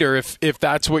leader if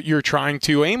that's what you're trying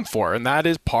to aim for, and that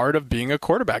is part of being a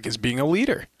quarterback, is being a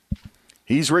leader.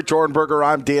 He's Rich Ohrnberger.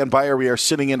 I'm Dan Beyer. We are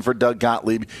sitting in for Doug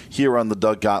Gottlieb here on the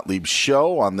Doug Gottlieb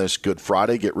Show on this Good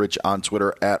Friday. Get Rich on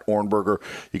Twitter at Ohrnberger.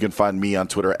 You can find me on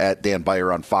Twitter at Dan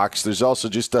Beyer on Fox. There's also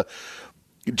just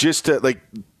like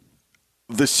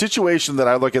the situation that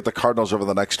I look at the Cardinals over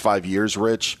the next 5 years,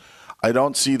 Rich, I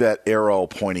don't see that arrow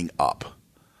pointing up.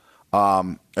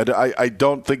 I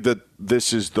don't think that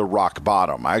this is the rock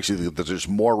bottom. I actually think that there's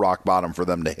more rock bottom for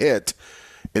them to hit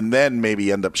and then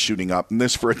maybe end up shooting up. And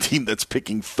this for a team that's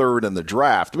picking third in the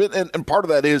draft. And part of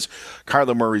that is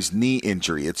Kyler Murray's knee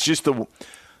injury. I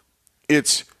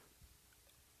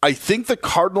think the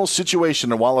Cardinals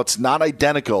situation, and while it's not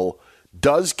identical,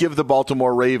 does give the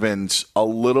Baltimore Ravens a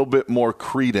little bit more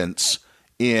credence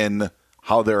in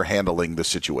how they're handling the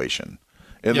situation.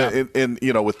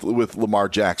 With Lamar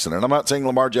Jackson. And I'm not saying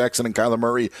Lamar Jackson and Kyler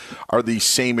Murray are the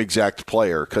same exact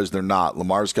player, because they're not.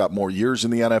 Lamar's got more years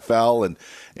in the NFL,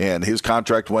 and his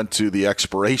contract went to the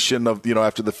expiration of,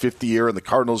 after the 5th year, and the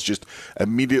Cardinals just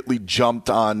immediately jumped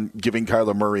on giving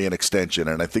Kyler Murray an extension.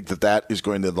 And I think that is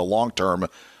going to, in the long term,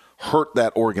 hurt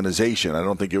that organization. I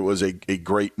don't think it was a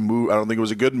great move. I don't think it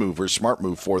was a good move or a smart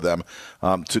move for them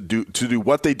to do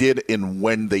what they did and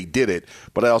when they did it.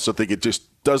 But I also think it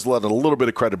just does lend a little bit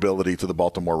of credibility to the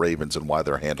Baltimore Ravens and why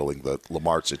they're handling the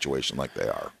Lamar situation like they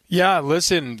are. Yeah,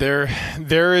 listen, there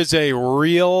is a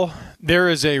real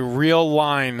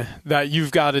line that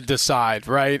you've got to decide,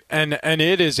 right? And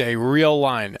it is a real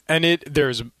line, and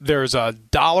there's a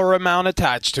dollar amount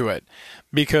attached to it,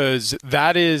 because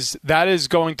that is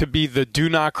going to be the do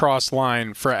not cross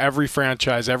line for every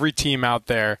franchise, every team out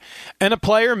there. And a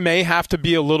player may have to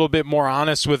be a little bit more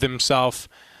honest with himself,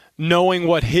 knowing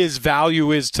what his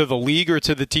value is to the league or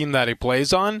to the team that he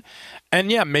plays on. And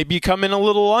yeah, maybe you come in a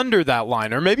little under that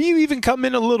line, or maybe you even come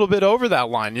in a little bit over that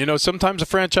line. Sometimes a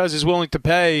franchise is willing to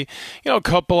pay, a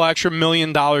couple extra $1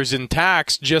 million in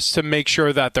tax just to make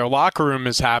sure that their locker room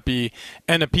is happy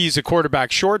and appease a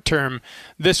quarterback short term.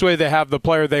 This way they have the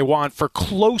player they want for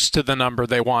close to the number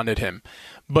they wanted him.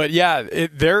 But yeah,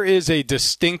 there is a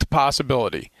distinct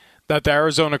possibility that the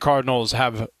Arizona Cardinals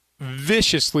have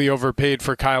viciously overpaid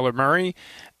for Kyler Murray,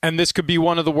 and this could be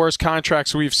one of the worst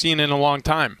contracts we've seen in a long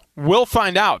time. We'll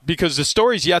find out, because the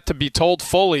story's yet to be told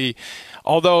fully,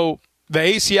 although the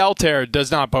ACL tear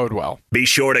does not bode well. Be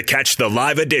sure to catch the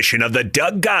live edition of the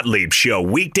Doug Gottlieb Show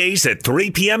weekdays at 3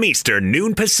 p.m. Eastern,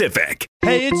 noon Pacific.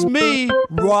 Hey, it's me,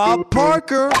 Rob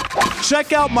Parker.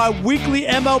 Check out my weekly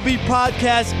MLB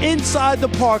podcast, Inside the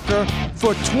Parker,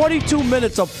 for 22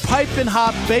 minutes of piping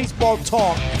hot baseball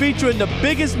talk featuring the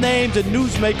biggest names and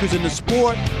newsmakers in the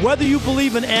sport. Whether you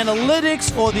believe in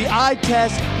analytics or the eye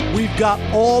test, we've got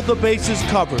all the bases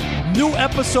covered. New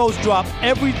episodes drop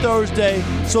every Thursday,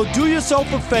 so do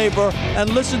yourself a favor and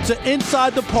listen to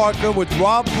Inside the Parker with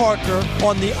Rob Parker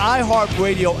on the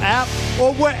iHeartRadio app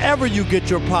or wherever you get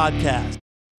your podcast.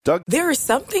 Doug? There are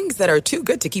some things that are too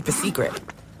good to keep a secret.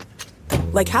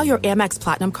 Like how your Amex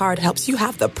Platinum card helps you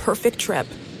have the perfect trip.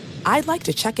 I'd like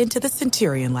to check into the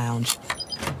Centurion Lounge.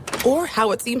 Or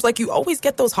how it seems like you always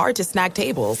get those hard-to-snag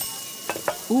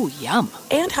tables. Ooh, yum.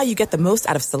 And how you get the most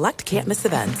out of select can't-miss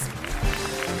events.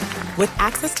 With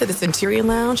access to the Centurion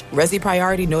Lounge, Resi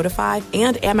Priority Notified,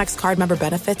 and Amex card member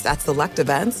benefits at select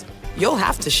events, you'll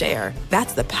have to share.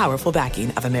 That's the powerful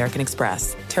backing of American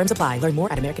Express. Terms apply. Learn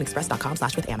more at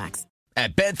americanexpress.com/withAmex.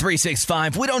 At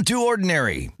Bet365, we don't do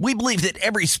ordinary. We believe that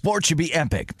every sport should be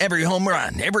epic. Every home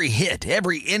run, every hit,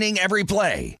 every inning, every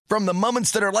play. From the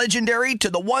moments that are legendary to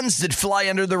the ones that fly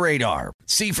under the radar.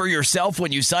 See for yourself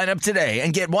when you sign up today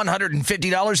and get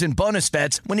 $150 in bonus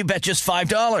bets when you bet just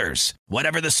 $5.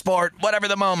 Whatever the sport, whatever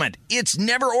the moment, it's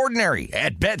never ordinary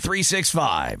at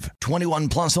Bet365. 21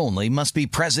 plus only. Must be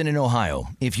present in Ohio.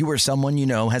 If you or someone you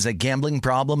know has a gambling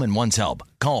problem and wants help,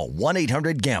 call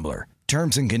 1-800-GAMBLER.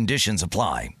 Terms and conditions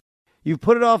apply. You've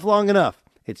put it off long enough.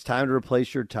 It's time to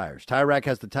replace your tires. Tire Rack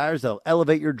has the tires that'll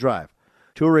elevate your drive.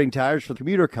 Touring tires for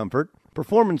commuter comfort,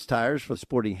 performance tires for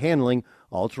sporty handling,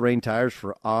 all-terrain tires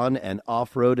for on- and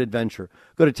off-road adventure.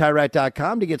 Go to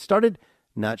TireRack.com to get started.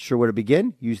 Not sure where to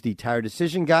begin? Use the Tire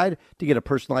Decision Guide to get a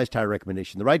personalized tire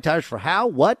recommendation. The right tires for how,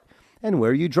 what, and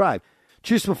where you drive.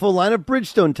 Choose from a full line of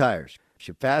Bridgestone tires.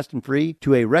 Ship fast and free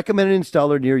to a recommended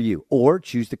installer near you, or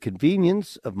choose the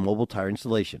convenience of mobile tire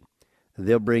installation.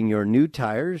 They'll bring your new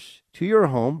tires to your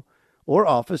home or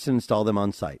office and install them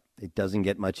on site. It doesn't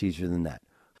get much easier than that.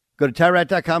 Go to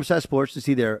TireRack.com/sports to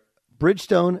see their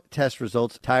Bridgestone test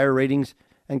results, tire ratings,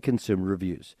 and consumer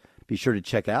reviews. Be sure to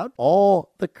check out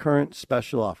all the current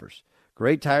special offers.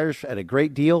 Great tires at a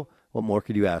great deal. What more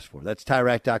could you ask for? That's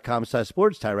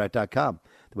TireRack.com/sports, TireRack.com,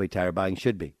 the way tire buying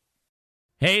should be.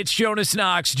 Hey, it's Jonas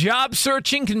Knox. Job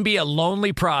searching can be a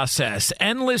lonely process.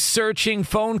 Endless searching,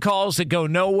 phone calls that go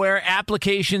nowhere,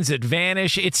 applications that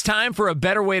vanish. It's time for a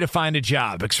better way to find a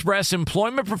job. Express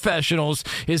Employment Professionals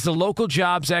is the local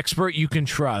jobs expert you can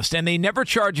trust, and they never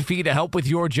charge a fee to help with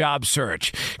your job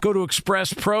search. Go to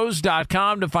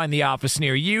expresspros.com to find the office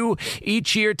near you.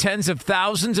 Each year, tens of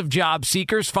thousands of job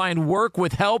seekers find work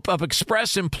with help of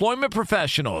Express Employment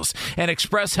Professionals, and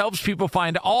Express helps people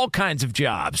find all kinds of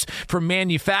jobs, from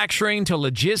manufacturing to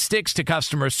logistics to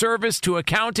customer service to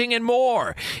accounting and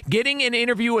more. Getting an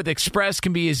interview with Express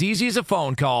can be as easy as a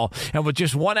phone call, and with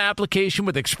just one application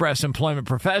with Express Employment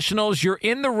Professionals, you're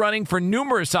in the running for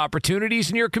numerous opportunities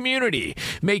in your community.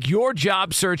 Make your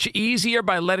job search easier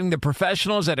by letting the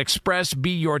professionals at Express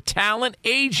be your talent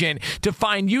agent to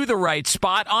find you the right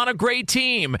spot on a great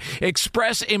team.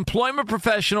 Express Employment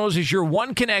Professionals is your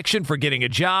one connection for getting a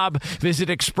job. Visit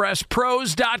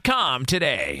expresspros.com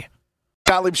today.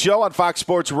 Gottlieb Show on Fox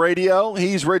Sports Radio.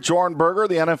 He's Rich Ohrnberger,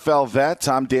 the NFL vet.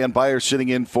 I'm Dan Beyer sitting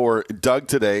in for Doug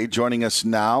today. Joining us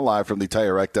now live from the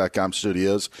TireRack.com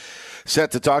studios.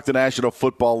 Set to talk the National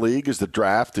Football League as the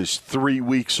draft is 3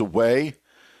 weeks away.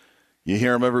 You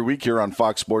hear him every week here on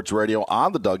Fox Sports Radio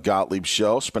on the Doug Gottlieb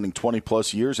Show, spending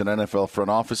 20-plus years in NFL front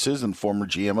offices and former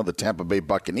GM of the Tampa Bay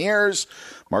Buccaneers.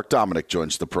 Mark Dominic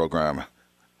joins the program.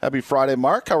 Happy Friday,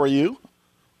 Mark. How are you?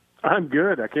 I'm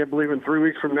good. I can't believe in 3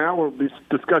 weeks from now we'll be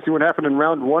discussing what happened in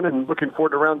round 1 and looking forward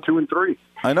to round 2 and 3.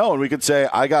 I know, and we could say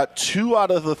I got 2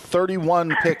 out of the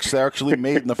 31 picks that actually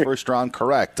made in the first round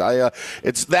correct.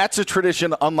 That's a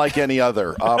tradition unlike any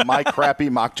other. My crappy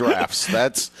mock drafts.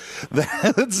 That's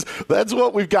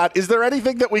what we've got. Is there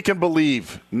anything that we can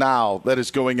believe now that is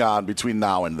going on between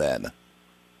now and then?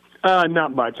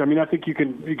 Not much. I mean, I think you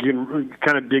can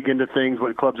kind of dig into things,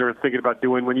 what clubs are thinking about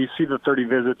doing. When you see the 30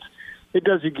 visits, it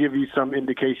does give you some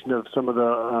indication of some of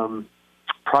the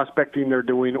prospecting they're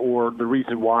doing or the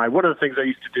reason why. One of the things I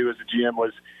used to do as a GM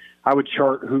was I would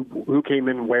chart who came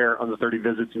in where on the 30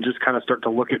 visits and just kind of start to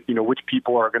look at, which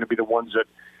people are going to be the ones that,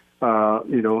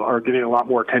 are getting a lot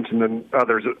more attention than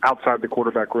others outside the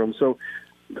quarterback room. So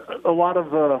a lot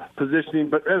of positioning.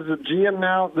 But as a GM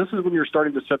now, this is when you're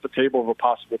starting to set the table of a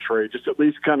possible trade, just at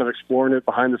least kind of exploring it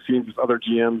behind the scenes with other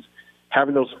GMs.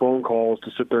 Having those phone calls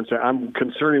to sit there and say, I'm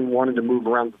considering wanting to move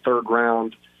around the third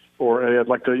round, or I'd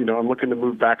like to, I'm looking to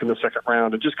move back in the second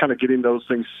round, and just kind of getting those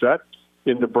things set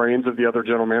in the brains of the other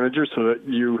general managers so that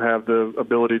you have the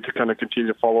ability to kind of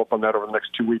continue to follow up on that over the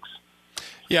next 2 weeks.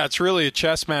 Yeah, it's really a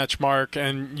chess match, Mark,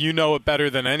 and you know it better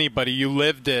than anybody. You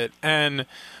lived it. And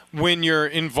when you're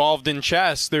involved in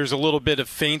chess, there's a little bit of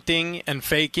feinting and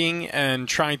faking and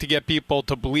trying to get people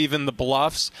to believe in the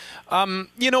bluffs.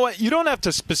 You know what? You don't have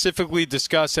to specifically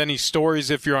discuss any stories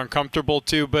if you're uncomfortable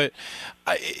to, but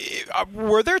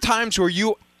were there times where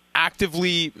you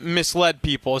actively misled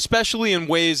people, especially in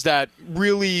ways that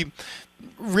really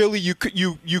you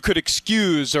could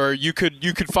excuse, or you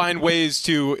could find ways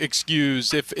to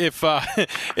excuse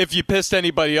if you pissed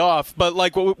anybody off? But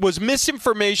like, was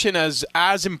misinformation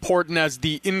as important as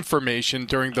the information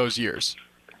during those years?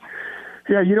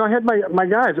 Yeah, I had my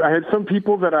guys. I had some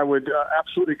people that I would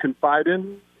absolutely confide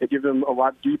in and give them a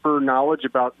lot deeper knowledge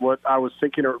about what I was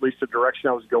thinking, or at least the direction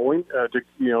I was going,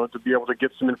 to be able to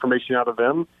get some information out of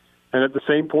them. And at the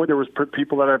same point, there was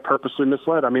people that I purposely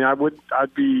misled. I mean,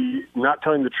 I'd be not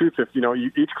telling the truth if,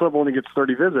 each club only gets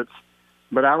 30 visits,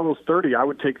 but out of those 30, I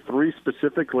would take 3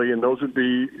 specifically, and those would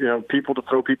be, people to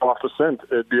throw people off the scent.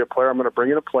 It'd be a player. I'm going to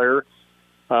bring in a player.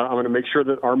 I'm going to make sure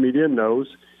that our media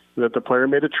knows that the player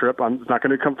made a trip. It's not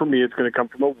going to come from me. It's going to come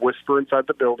from a whisper inside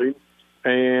the building.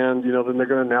 And, then they're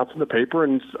going to announce in the paper,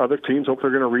 and other teams hope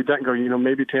they're going to read that and go,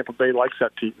 maybe Tampa Bay likes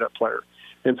that player.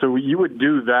 And so you would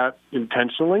do that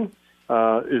intentionally.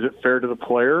 Is it fair to the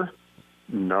player?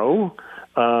 No.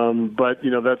 But,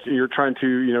 that's, you're trying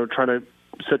to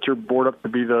set your board up to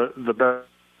be the best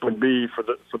would be for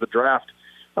the draft.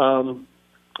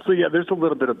 So yeah, there's a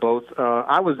little bit of both.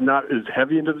 I was not as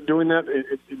heavy into doing that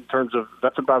in terms of,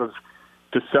 that's about as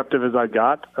deceptive as I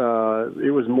got.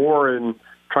 It was more in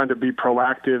trying to be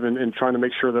proactive and trying to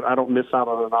make sure that I don't miss out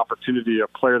on an opportunity, a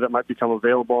player that might become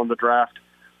available in the draft,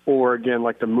 or again,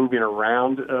 like the moving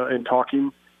around and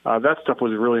talking. That stuff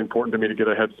was really important to me to get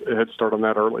a head start on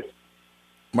that early.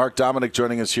 Mark Dominic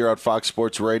joining us here on Fox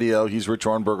Sports Radio. He's Rich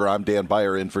Ornberger. I'm Dan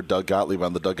Beyer in for Doug Gottlieb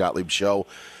on the Doug Gottlieb Show.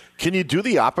 Can you do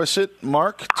the opposite,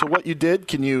 Mark, to what you did?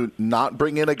 Can you not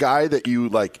bring in a guy that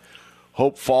you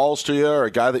hope falls to you, or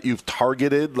a guy that you've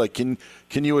targeted? Can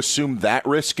you assume that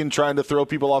risk in trying to throw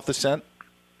people off the scent?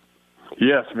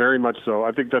 Yes, very much so.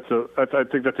 I think that's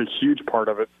a huge part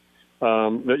of it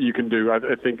that you can do.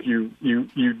 I think you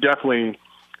definitely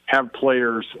have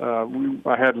players.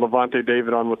 I had Levante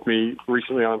David on with me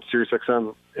recently on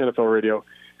SiriusXM NFL Radio,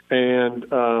 and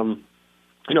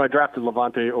I drafted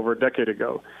Levante over a decade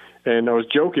ago, and I was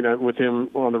joking with him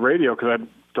on the radio because I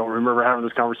don't remember having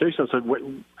this conversation. I said,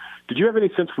 "Did you have any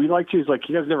sense we liked you?" He's like,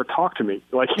 "You guys never talked to me.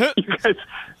 Like you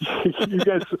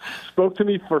guys spoke to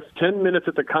me for 10 minutes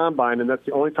at the combine, and that's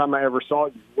the only time I ever saw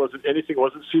you. It wasn't anything. It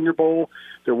wasn't Senior Bowl.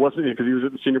 There wasn't, because he was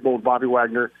at the Senior Bowl with Bobby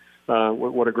Wagner.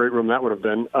 What a great room that would have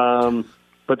been."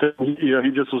 But then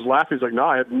he just was laughing. He's like, "No,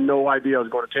 I had no idea I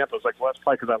was going to Tampa." I was like, "Well, that's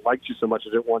probably because I liked you so much I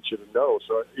didn't want you to know."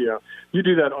 So you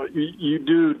do that. You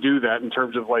do that in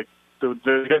terms of like the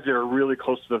guys that are really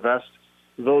close to the vest.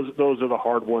 Those are the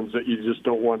hard ones that you just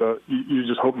don't want to. You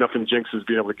just hope nothing jinxes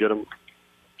being able to get them.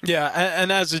 Yeah,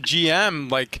 and as a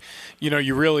GM,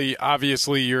 you really,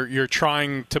 obviously, you're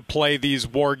trying to play these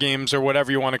war games, or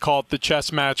whatever you want to call it, the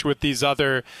chess match with these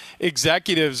other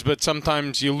executives, but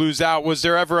sometimes you lose out. Was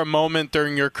there ever a moment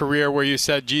during your career where you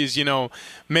said, geez,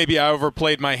 maybe I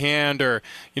overplayed my hand, or,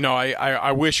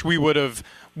 I wish we would have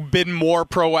been more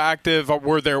proactive?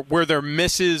 Were there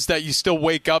misses that you still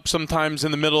wake up sometimes in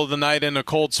the middle of the night in a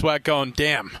cold sweat going,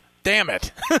 damn, Damn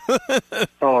it.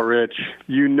 Oh, Rich, as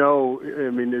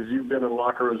you've been in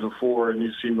locker rooms before and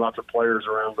you've seen lots of players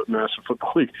around the National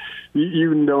Football League,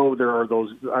 there are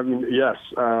those. Yes,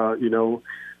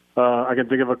 I can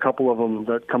think of a couple of them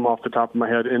that come off the top of my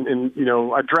head. And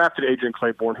I drafted Adrian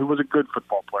Claiborne, who was a good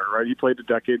football player, right? He played a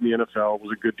decade in the NFL,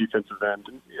 was a good defensive end,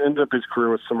 and ended up his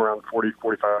career with somewhere around 40,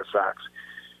 45 sacks.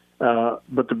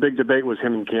 But the big debate was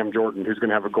him and Cam Jordan, who's going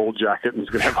to have a gold jacket and is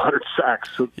going to have 100 sacks.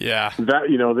 So yeah, that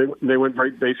they went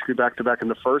basically back to back in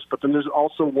the first. But then there's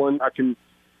also one I can,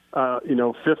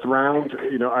 fifth round.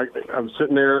 I'm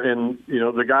sitting there and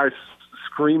the guy's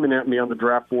screaming at me on the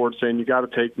draft board saying, "You got to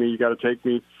take me, you got to take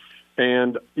me,"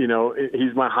 and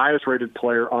he's my highest rated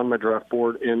player on my draft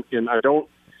board, and I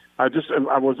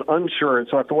was unsure, and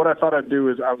so what I thought I'd do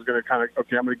is I was going to I'm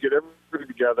going to get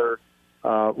everybody together.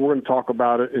 We're going to talk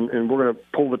about it, and we're going to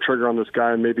pull the trigger on this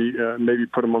guy and maybe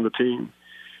put him on the team.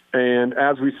 And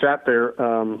as we sat there,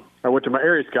 I went to my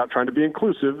area scout trying to be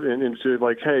inclusive and said,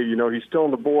 like, hey, he's still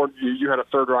on the board. You had a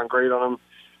third-round grade on him.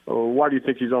 Why do you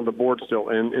think he's on the board still?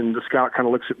 And the scout kind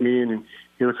of looks at me, and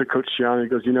he looks at Coach Schiano, and he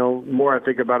goes, the more I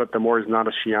think about it, the more he's not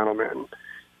a Schiano man.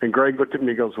 And Greg looked at me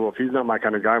and goes, well, if he's not my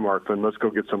kind of guy, Mark, then let's go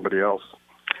get somebody else.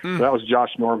 So that was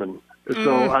Josh Norman.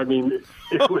 So,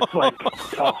 it was like,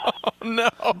 no.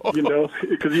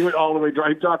 Because he went all the way dry.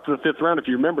 He dropped to the fifth round, if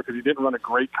you remember, because he didn't run a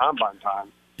great combine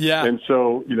time. Yeah. And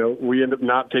so, we ended up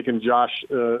not taking Josh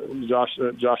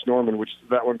Norman, which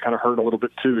that one kind of hurt a little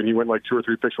bit too. And he went like 2 or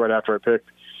 3 picks right after I picked.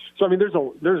 So,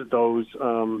 there's those,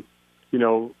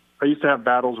 I used to have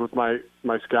battles with my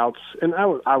scouts, and I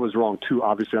was wrong too,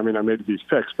 obviously. I made these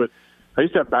picks, but I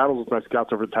used to have battles with my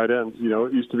scouts over tight ends.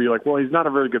 It used to be like, well, he's not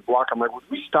a very good blocker. I'm like, would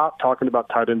we stop talking about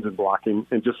tight ends and blocking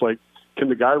and just like, can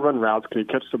the guy run routes? Can he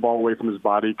catch the ball away from his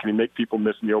body? Can he make people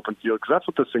miss in the open field? Because that's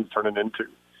what this thing's turning into.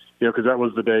 Because that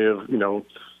was the day of,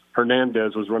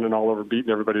 Hernandez was running all over, beating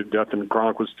everybody to death, and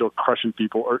Gronk was still crushing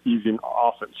people or easing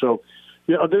offense. So,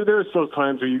 there's those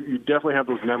times where you definitely have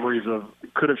those memories of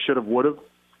could have, should have, would have.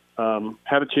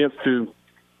 Had a chance to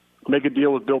make a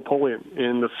deal with Bill Polian.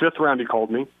 In the fifth round, he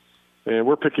called me. And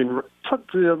we're picking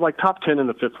like top 10 in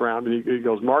the fifth round. And he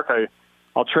goes, Mark,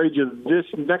 I'll trade you this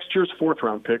next year's fourth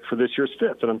round pick for this year's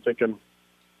fifth. And I'm thinking,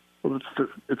 well,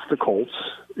 it's the Colts.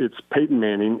 It's Peyton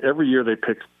Manning. Every year they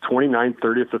pick 29th,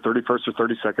 30th, or 31st, or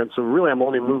 32nd. So really I'm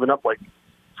only moving up like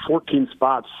 14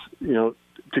 spots,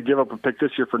 to give up a pick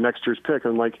this year for next year's pick.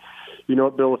 And I'm like, you know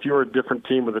what, Bill, if you were a different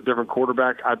team with a different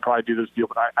quarterback, I'd probably do this deal,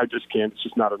 but I just can't. It's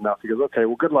just not enough. He goes, okay,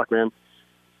 well, good luck, man.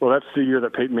 Well, that's the year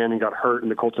that Peyton Manning got hurt,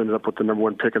 and the Colts ended up with the number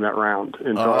 1 pick in that round.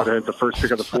 And so I had the first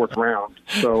pick of the fourth round.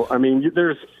 So,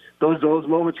 there's those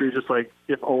moments where you're just like,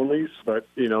 if onlys, but,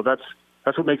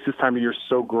 that's what makes this time of year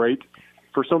so great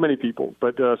for so many people.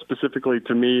 But specifically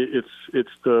to me, it's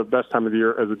the best time of the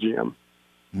year as a GM.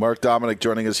 Mark Dominic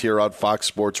joining us here on Fox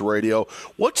Sports Radio.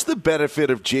 What's the benefit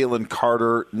of Jalen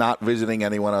Carter not visiting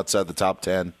anyone outside the top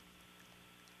 10?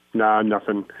 Nah,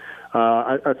 nothing.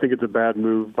 I think it's a bad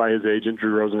move by his agent,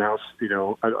 Drew Rosenhaus.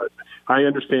 I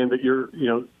understand that you're,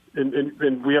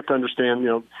 and we have to understand,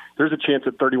 there's a chance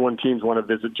that 31 teams want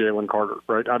to visit Jalen Carter,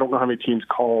 right? I don't know how many teams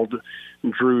called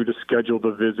Drew to schedule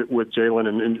the visit with Jalen,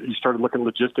 and you started looking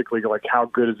logistically, like, how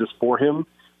good is this for him?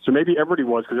 So maybe everybody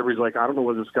was, because everybody's like, I don't know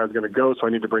where this guy's going to go, so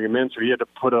I need to bring him in. So he had to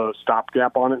put a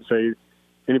stopgap on it and say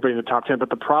anybody in the top 10.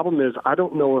 But the problem is, I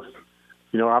don't know if,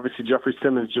 obviously Jeffrey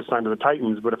Simmons just signed to the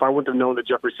Titans, but if I wouldn't have known that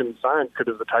Jeffrey Simmons signed, could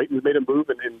have the Titans made a move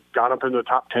and got up into the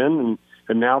top 10,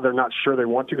 and now they're not sure they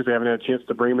want to because they haven't had a chance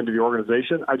to bring him into the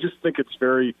organization? I just think it's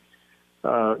very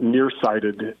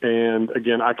nearsighted. And,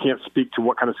 again, I can't speak to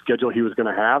what kind of schedule he was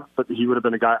going to have, but he would have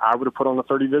been a guy I would have put on the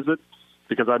 30 visit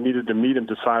because I needed to meet him,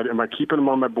 decide, am I keeping him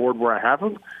on my board where I have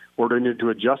him, or do I need to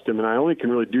adjust him? And I only can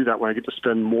really do that when I get to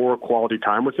spend more quality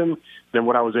time with him than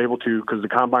what I was able to, because the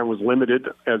combine was limited,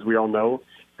 as we all know,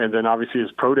 and then obviously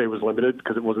his pro day was limited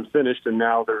because it wasn't finished, and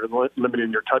now they're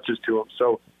limiting your touches to him.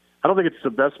 So I don't think it's the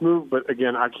best move, but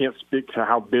again, I can't speak to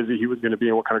how busy he was going to be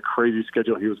and what kind of crazy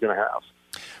schedule he was going to have.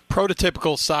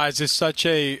 Prototypical size is such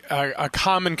a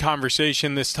common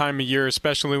conversation this time of year,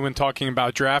 especially when talking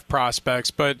about draft prospects.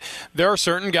 But there are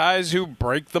certain guys who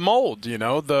break the mold,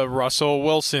 the Russell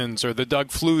Wilsons or the Doug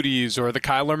Flutys or the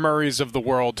Kyler Murrays of the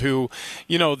world who,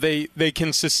 they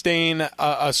can sustain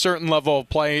a certain level of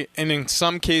play, and in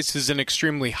some cases an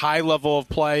extremely high level of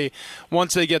play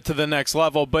once they get to the next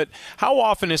level. But how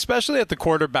often, especially at the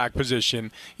quarterback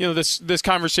position, this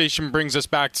conversation brings us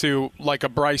back to like a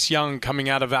Bryce Young coming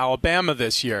out of Alabama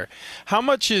this year. How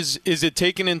much is it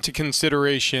taken into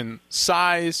consideration,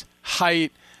 size,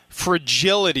 height,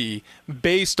 fragility,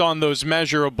 based on those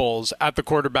measurables at the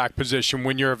quarterback position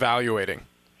when you're evaluating?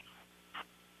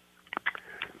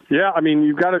 Yeah, I mean,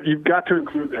 you've got to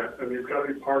include that. I mean, it's got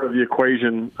to be part of the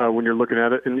equation when you're looking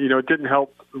at it. And it didn't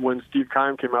help when Steve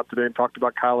Keim came out today and talked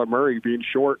about Kyler Murray being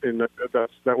short, and that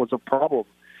was a problem,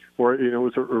 or it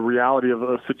was a reality of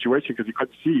a situation because you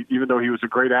couldn't see, even though he was a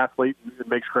great athlete and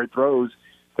makes great throws,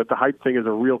 that the height thing is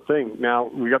a real thing. Now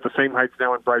we got the same heights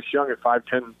now in Bryce Young at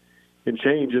 5'10" and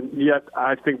change, and yet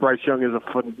I think Bryce Young is a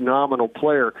phenomenal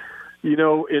player.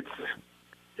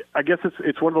 I guess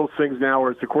it's one of those things now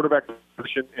where it's the quarterback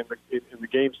position and the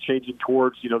game's changing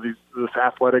towards this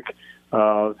athletic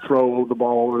throw the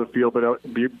ball over the field but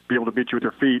be able to beat you with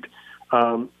your feet.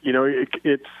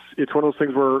 It's one of those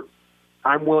things where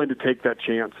I'm willing to take that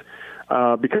chance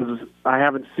because I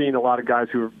haven't seen a lot of guys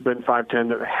who have been 5'10"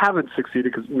 that haven't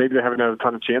succeeded because maybe they haven't had a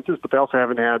ton of chances, but they also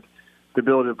haven't had the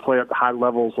ability to play at the high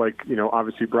levels like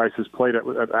obviously Bryce has played at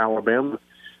Alabama.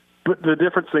 But the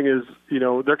difference thing is,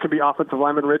 there can be offensive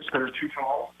linemen, Rich, that are too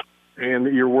tall, and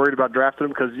you're worried about drafting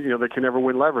them because, they can never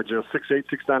win leverage. 6'8",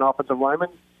 6'9" offensive linemen,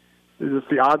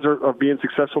 the odds of being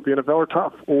successful at the NFL are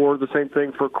tough. Or the same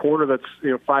thing for a corner that's,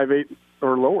 5'8"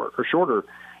 or lower or shorter.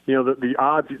 The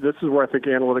odds, this is where I think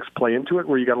analytics play into it,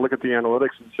 where you got to look at the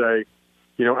analytics and say,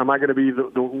 am I going to be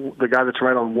the guy that's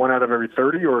right on 1 out of every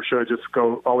 30, or should I just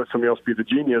I'll let somebody else be the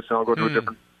genius and I'll go to a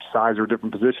different size or a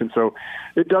different position? So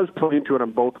it does play into it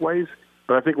on both ways.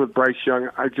 But I think with Bryce Young,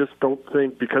 I just don't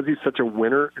think, because he's such a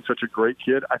winner and such a great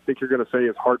kid, I think you're going to say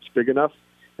his heart's big enough,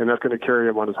 and that's going to carry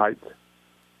him on his height.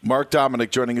 Mark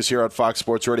Dominic joining us here on Fox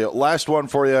Sports Radio. Last one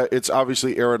for you. It's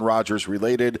obviously Aaron Rodgers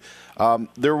related.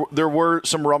 There were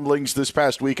some rumblings this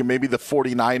past week, and maybe the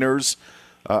 49ers,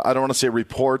 I don't want to say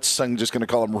reports, I'm just going to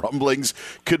call them rumblings,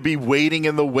 could be waiting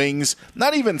in the wings.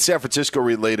 Not even San Francisco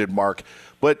related, Mark,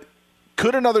 but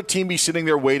could another team be sitting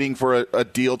there waiting for a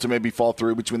deal to maybe fall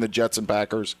through between the Jets and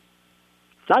Packers?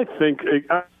 I think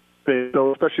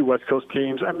so, especially West Coast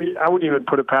teams. I mean, I wouldn't even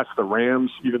put it past the Rams,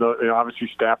 even though obviously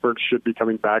Stafford should be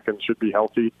coming back and should be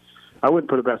healthy. I wouldn't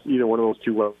put it past either one of those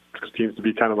two West Coast teams to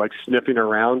be kind of like sniffing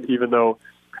around, even though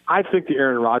I think the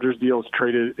Aaron Rodgers deal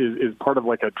is part of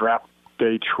like a draft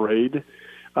day trade,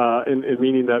 and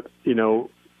meaning that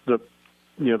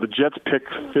the Jets pick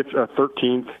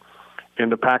 13th. And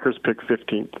the Packers pick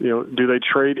 15th. Do they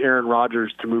trade Aaron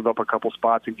Rodgers to move up a couple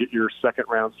spots and get your second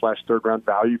round / third round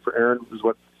value for Aaron? Is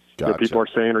what people are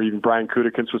saying, or even Brian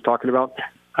Gutekunst was talking about.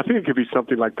 I think it could be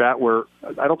something like that, where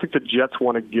I don't think the Jets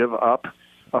want to give up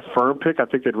a firm pick. I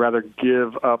think they'd rather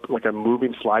give up like a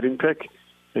moving, sliding pick,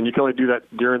 and you can only do that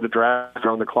during the draft or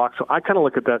on the clock. So I kind of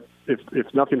look at that.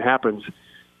 If nothing happens,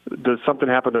 does something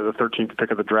happen at the 13th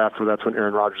pick of the draft, where that's when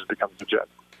Aaron Rodgers becomes the Jet?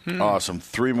 Awesome.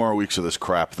 3 more weeks of this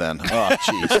crap then. Oh,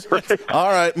 jeez. Right. All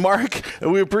right, Mark,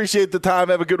 we appreciate the time.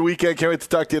 Have a good weekend. Can't wait to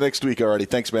talk to you next week already.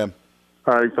 Thanks, man.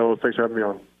 All right, fellas. Thanks for having me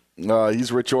on.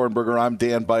 He's Rich Orenberger. I'm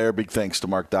Dan Beyer. Big thanks to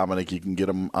Mark Dominic. You can get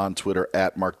him on Twitter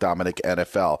at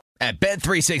MarkDominicNFL. At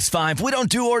Bet365, we don't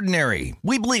do ordinary.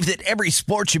 We believe that every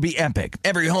sport should be epic.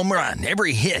 Every home run,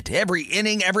 every hit, every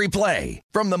inning, every play.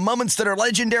 From the moments that are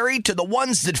legendary to the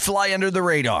ones that fly under the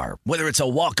radar. Whether it's a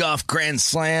walk-off grand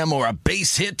slam or a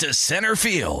base hit to center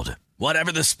field.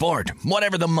 Whatever the sport,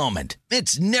 whatever the moment.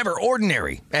 It's never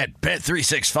ordinary at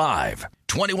Bet365.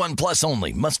 21 plus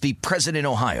only. Must be present in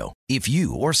Ohio. If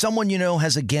you or someone you know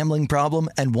has a gambling problem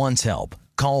and wants help,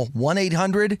 call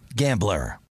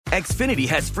 1-800-GAMBLER. Xfinity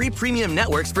has free premium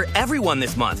networks for everyone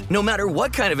this month, no matter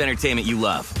what kind of entertainment you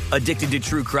love. Addicted to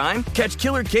true crime? Catch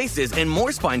killer cases and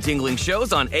more spine-tingling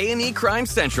shows on A&E Crime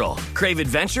Central. Crave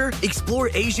adventure? Explore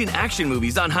Asian action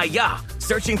movies on Hi-Ya.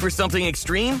 Searching for something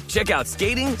extreme? Check out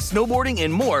skating, snowboarding,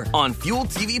 and more on Fuel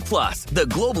TV Plus, the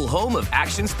global home of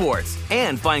action sports.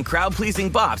 And find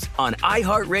crowd-pleasing bops on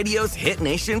iHeartRadio's Hit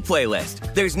Nation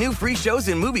playlist. There's new free shows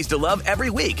and movies to love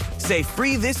every week. Say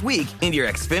free this week in your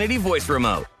Xfinity voice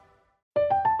remote.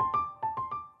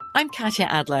 I'm Katya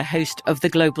Adler, host of The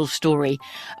Global Story.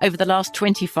 Over the last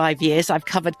 25 years, I've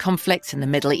covered conflicts in the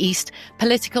Middle East,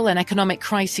 political and economic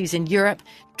crises in Europe,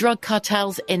 drug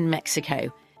cartels in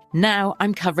Mexico. Now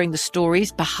I'm covering the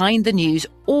stories behind the news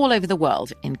all over the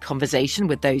world in conversation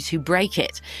with those who break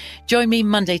it. Join me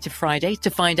Monday to Friday to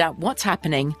find out what's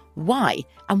happening, why,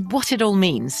 and what it all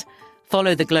means.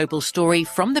 Follow The Global Story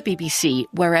from the BBC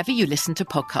wherever you listen to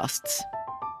podcasts.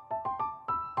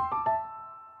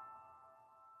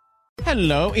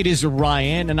 Hello, it is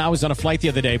Ryan, and I was on a flight the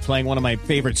other day playing one of my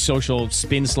favorite social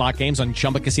spin slot games on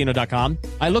ChumbaCasino.com.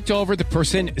 I looked over at the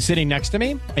person sitting next to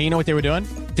me, and you know what they were doing?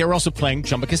 They were also playing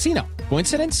Chumba Casino.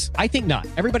 Coincidence? I think not.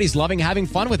 Everybody's loving having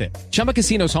fun with it. Chumba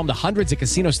Casino is home to hundreds of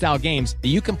casino-style games that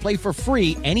you can play for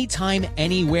free anytime,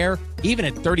 anywhere, even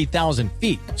at 30,000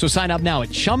 feet. So sign up now at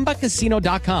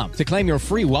ChumbaCasino.com to claim your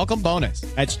free welcome bonus.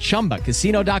 That's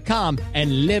ChumbaCasino.com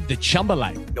and live the Chumba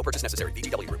life. No purchase necessary.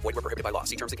 VGW. Void where prohibited by law.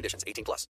 See terms and conditions. 18+.